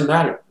 it doesn't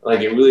matter. Like,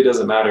 it really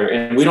doesn't matter.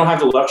 And we don't have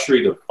the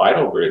luxury to fight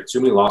over it. Too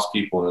many lost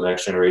people in the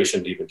next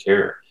generation to even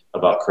care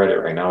about credit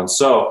right now. And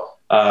so,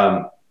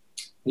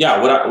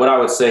 what I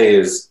would say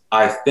is,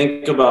 I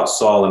think about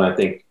Saul, and I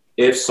think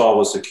if Saul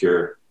was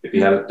secure, if he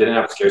didn't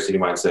have a scarcity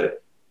mindset,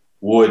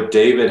 would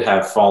David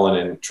have fallen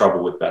in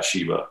trouble with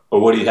Bathsheba, or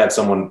would he had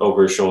someone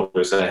over his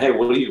shoulder say, "Hey,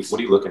 what are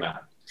you looking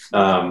at?"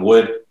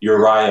 Would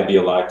Uriah be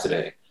alive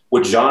today?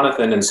 Would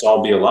Jonathan and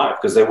Saul be alive?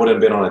 Because they would have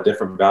been on a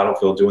different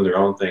battlefield doing their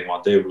own thing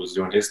while David was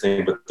doing his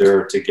thing, but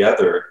they're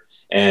together.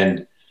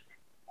 And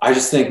I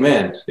just think,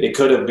 man, it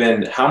could have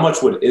been, how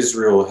much would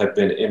Israel have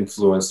been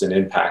influenced and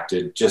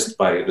impacted just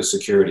by the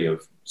security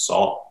of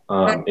Saul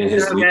in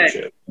his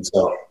leadership? And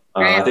so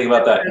I think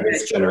about that in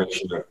this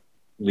generation of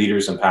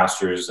leaders and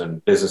pastors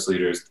and business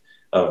leaders,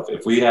 of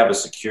if we have a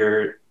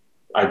secure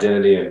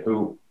identity in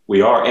who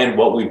we are and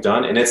what we've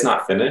done, and it's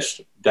not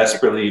finished,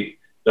 desperately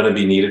going to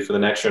be needed for the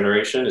next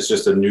generation. It's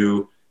just a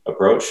new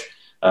approach.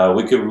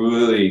 We could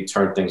really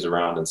turn things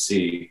around and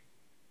see,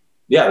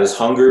 this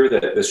hunger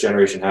that this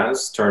generation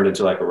has turned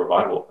into like a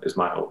revival is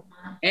my hope.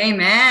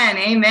 Amen.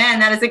 Amen.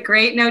 That is a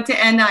great note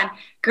to end on.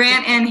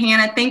 Grant and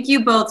Hannah, thank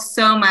you both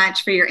so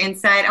much for your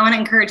insight. I want to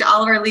encourage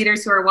all of our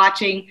leaders who are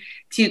watching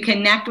to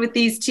connect with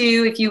these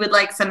two. If you would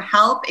like some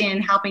help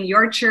in helping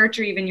your church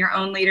or even your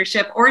own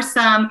leadership, or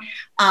some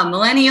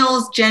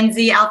millennials, Gen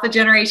Z, Alpha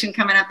generation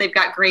coming up, they've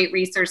got great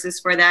resources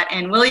for that.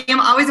 And William,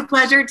 always a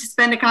pleasure to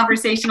spend a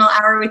conversational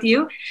hour with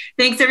you.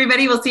 Thanks,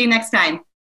 everybody. We'll see you next time.